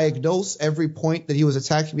to diagnose every point that he was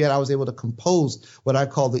attacking me at, I was able to compose what I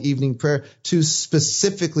call the evening prayer to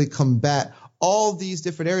specifically combat all these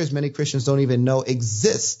different areas many Christians don't even know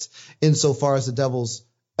exist insofar as the devil's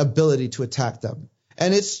ability to attack them.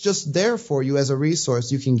 And it's just there for you as a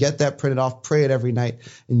resource. You can get that printed off, pray it every night,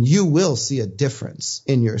 and you will see a difference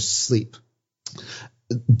in your sleep.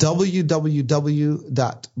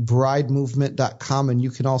 www.bridemovement.com, and you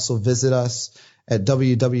can also visit us at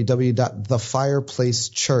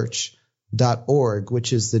www.thefireplacechurch.org,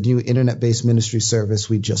 which is the new internet-based ministry service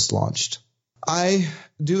we just launched. I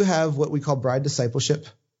do have what we call bride discipleship,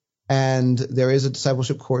 and there is a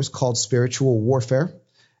discipleship course called Spiritual Warfare.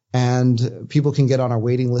 And people can get on our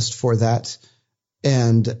waiting list for that.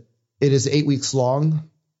 And it is 8 weeks long.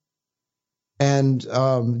 And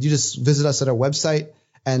you just visit us at our website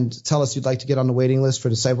and tell us you'd like to get on the waiting list for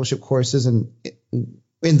discipleship courses. And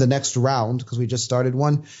in the next round, because we just started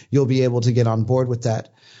one, you'll be able to get on board with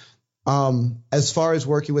that. As far as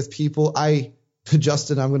working with people,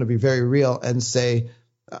 Justin, I'm going to be very real and say,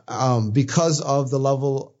 because of the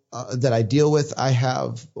level that I deal with, I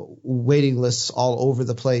have waiting lists all over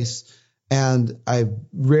the place, and I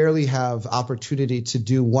rarely have opportunity to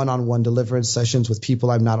do one-on-one deliverance sessions with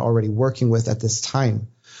people I'm not already working with at this time.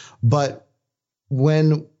 But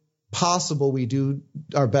when possible, we do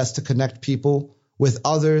our best to connect people with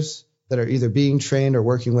others that are either being trained or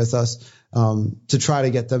working with us to try to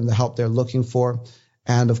get them the help they're looking for.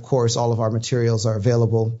 And of course, all of our materials are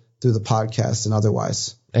available through the podcast and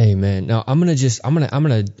otherwise. Amen. Now I'm gonna do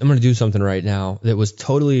something right now that was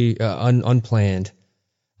totally unplanned,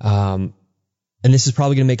 and this is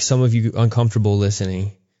probably gonna make some of you uncomfortable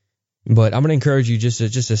listening. But I'm gonna encourage you just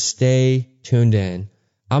to stay tuned in.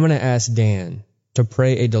 I'm gonna ask Dan to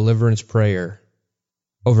pray a deliverance prayer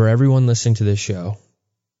over everyone listening to this show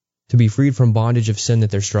to be freed from bondage of sin that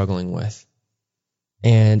they're struggling with,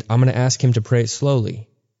 and I'm gonna ask him to pray it slowly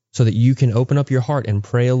so that you can open up your heart and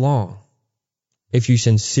pray along. If you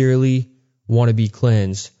sincerely want to be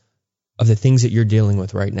cleansed of the things that you're dealing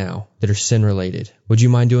with right now that are sin related. Would you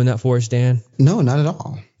mind doing that for us, Dan? No, not at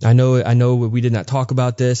all. I know we did not talk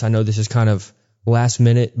about this. I know this is kind of last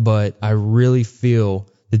minute, but I really feel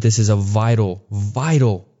that this is a vital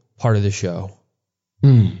part of the show.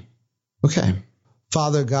 Okay.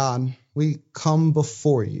 Father God, we come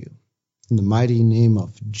before you in the mighty name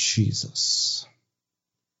of Jesus.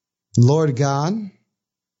 Lord God,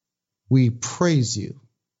 we praise you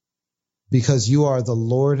because you are the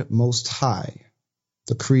Lord Most High,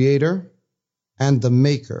 the Creator and the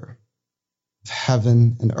Maker of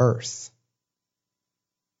heaven and earth.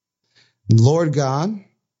 Lord God,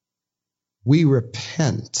 we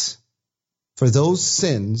repent for those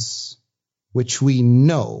sins which we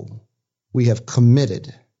know we have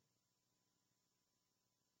committed.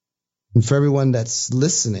 And for everyone that's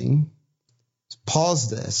listening, pause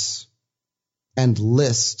this and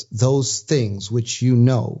list those things which you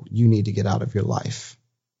know you need to get out of your life.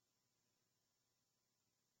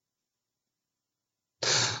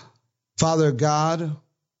 Father God,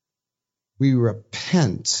 we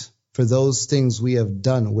repent for those things we have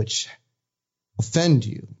done which offend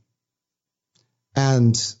you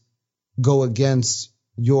and go against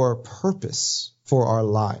your purpose for our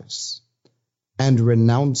lives, and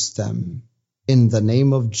renounce them in the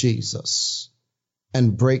name of Jesus,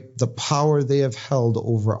 and break the power they have held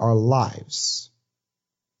over our lives.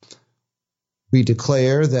 We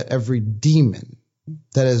declare that every demon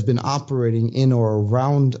that has been operating in or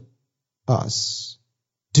around us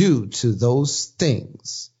due to those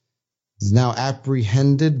things is now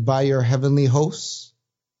apprehended by your heavenly hosts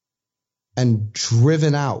and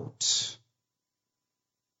driven out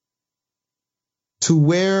to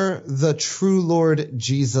where the true Lord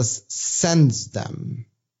Jesus sends them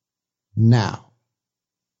now.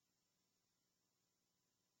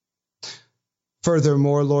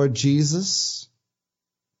 Furthermore, Lord Jesus,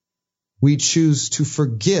 we choose to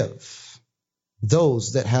forgive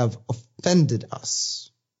those that have offended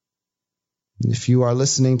us. And if you are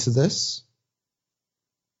listening to this,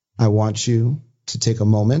 I want you to take a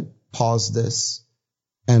moment, pause this,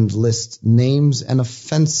 and list names and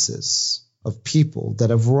offenses of people that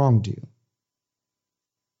have wronged you.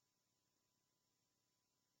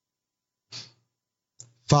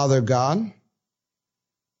 Father God,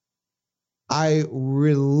 I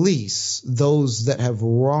release those that have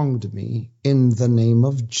wronged me in the name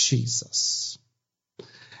of Jesus.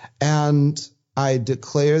 And I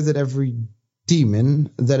declare that every demon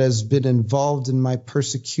that has been involved in my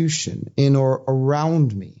persecution in or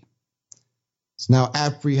around me is now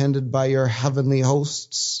apprehended by your heavenly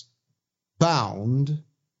hosts, bound,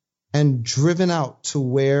 and driven out to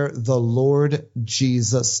where the Lord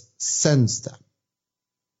Jesus sends them.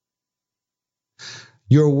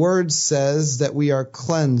 Your word says that we are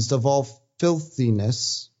cleansed of all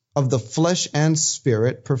filthiness of the flesh and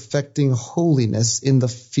spirit, perfecting holiness in the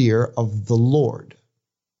fear of the Lord.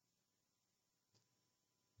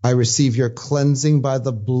 I receive your cleansing by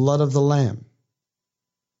the blood of the Lamb,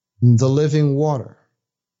 the living water,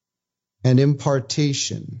 and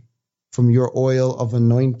impartation from your oil of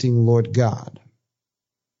anointing, Lord God.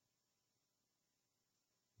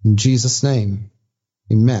 In Jesus' name,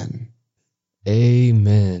 amen.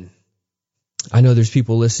 Amen. I know there's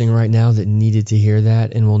people listening right now that needed to hear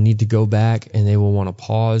that and will need to go back and they will want to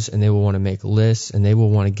pause and they will want to make lists and they will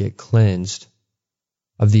want to get cleansed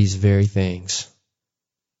of these very things.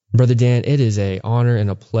 Brother Dan, it is an honor and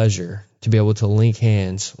a pleasure to be able to link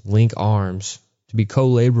hands, link arms, to be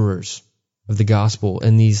co-laborers of the gospel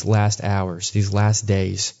in these last hours, these last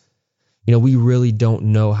days. You know, we really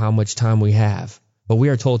don't know how much time we have, but we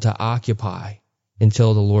are told to occupy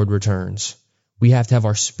until the Lord returns. We have to have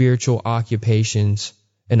our spiritual occupations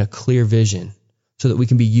and a clear vision so that we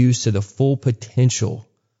can be used to the full potential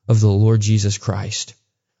of the Lord Jesus Christ.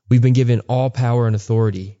 We've been given all power and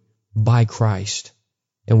authority by Christ,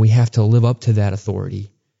 and we have to live up to that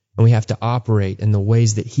authority, and we have to operate in the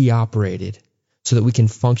ways that He operated so that we can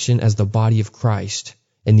function as the body of Christ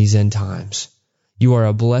in these end times. You are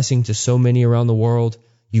a blessing to so many around the world.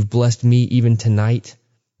 You've blessed me even tonight.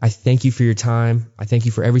 I thank you for your time. I thank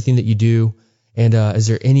you for everything that you do. And is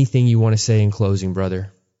there anything you want to say in closing, brother?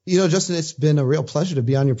 You know, Justin, it's been a real pleasure to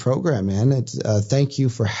be on your program, man. Thank you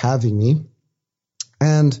for having me.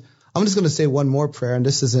 And I'm just going to say one more prayer, and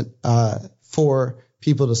this isn't for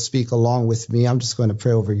people to speak along with me. I'm just going to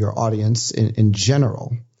pray over your audience in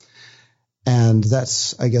general. And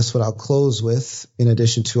that's, I guess, what I'll close with, in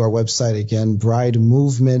addition to our website again,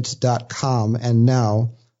 bridemovement.com, and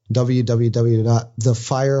now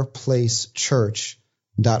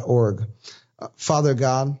www.thefireplacechurch.org. Father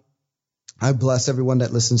God, I bless everyone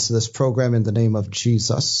that listens to this program in the name of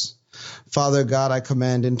Jesus. Father God, I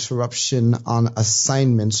command interruption on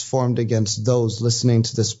assignments formed against those listening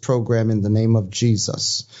to this program in the name of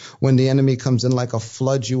Jesus. When the enemy comes in like a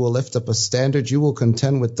flood, you will lift up a standard. You will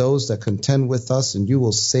contend with those that contend with us, and you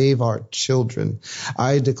will save our children.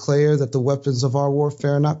 I declare that the weapons of our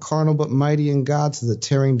warfare are not carnal, but mighty in God to the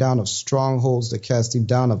tearing down of strongholds, the casting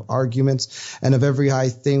down of arguments, and of every high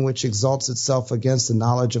thing which exalts itself against the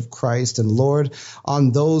knowledge of Christ. And Lord,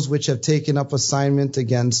 on those which have taken up assignment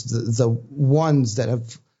against the ones that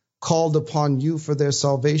have called upon you for their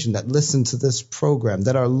salvation, that listen to this program,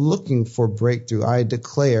 that are looking for breakthrough, I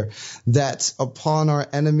declare that upon our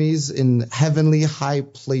enemies in heavenly high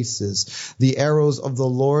places, the arrows of the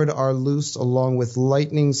Lord are loosed along with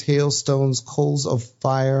lightnings, hailstones, coals of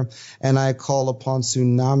fire, and I call upon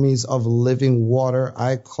tsunamis of living water.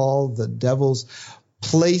 I call the devil's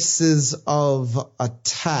places of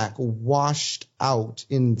attack washed out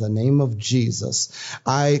in the name of Jesus.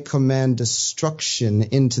 I command destruction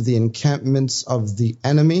into the encampments of the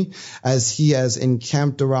enemy as he has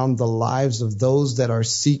encamped around the lives of those that are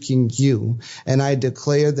seeking you. And I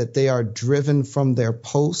declare that they are driven from their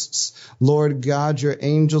posts. Lord God, your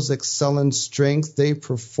angels excel in strength. They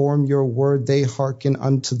perform your word. They hearken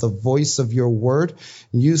unto the voice of your word.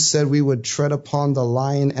 You said we would tread upon the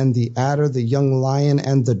lion and the adder, the young lion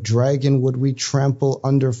and the dragon would we trample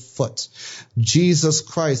underfoot. Jesus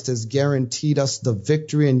Christ has guaranteed us the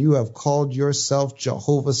victory, and you have called yourself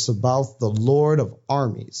Jehovah Sabaoth, the Lord of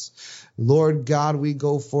armies. Lord God, we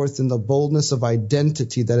go forth in the boldness of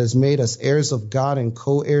identity that has made us heirs of God and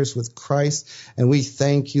co-heirs with Christ. And we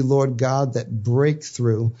thank you, Lord God, that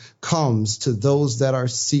breakthrough comes to those that are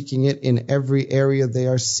seeking it in every area they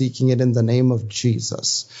are seeking it in the name of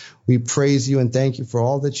Jesus. We praise you and thank you for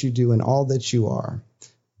all that you do and all that you are.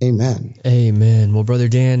 Amen. Amen. Well, Brother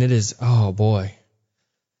Dan, it is, oh boy.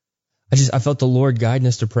 I felt the Lord guiding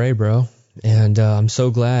us to pray, bro. And I'm so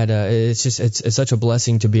glad. It's such a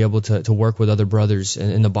blessing to be able to work with other brothers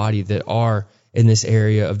in the body that are in this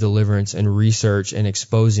area of deliverance and research and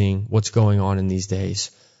exposing what's going on in these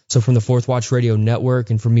days. So from the Fourth Watch Radio Network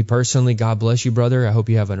and from me personally, God bless you, brother. I hope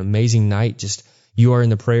you have an amazing night. You are in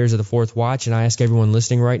the prayers of the Fourth Watch, and I ask everyone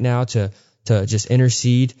listening right now to just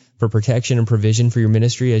intercede for protection and provision for your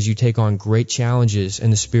ministry as you take on great challenges in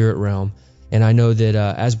the spirit realm. And I know that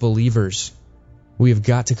as believers, we have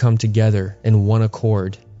got to come together in one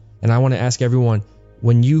accord. And I want to ask everyone,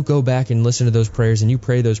 when you go back and listen to those prayers and you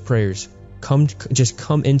pray those prayers, just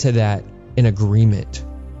come into that in agreement.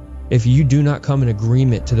 If you do not come in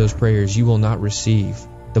agreement to those prayers, you will not receive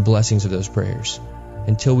the blessings of those prayers.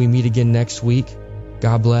 Until we meet again next week,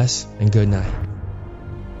 God bless and good night.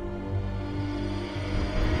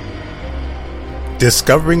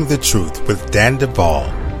 Discovering the Truth with Dan Duvall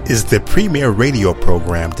is the premier radio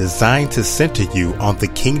program designed to center you on the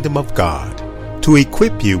kingdom of God, to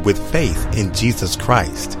equip you with faith in Jesus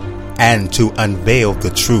Christ, and to unveil the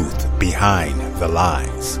truth behind the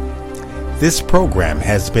lies. This program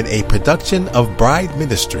has been a production of Bride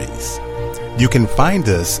Ministries. You can find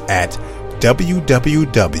us at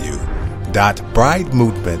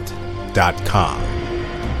www.bridemovement.com.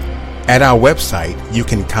 At our website, you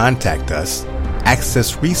can contact us,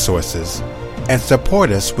 access resources, and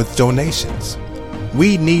support us with donations.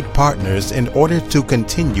 We need partners in order to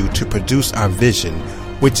continue to produce our vision,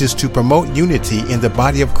 which is to promote unity in the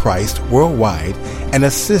body of Christ worldwide and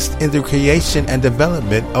assist in the creation and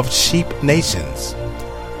development of sheep nations.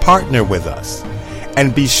 Partner with us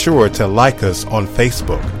and be sure to like us on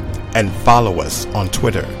Facebook and follow us on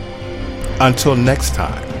Twitter. Until next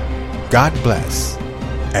time, God bless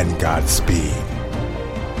and Godspeed.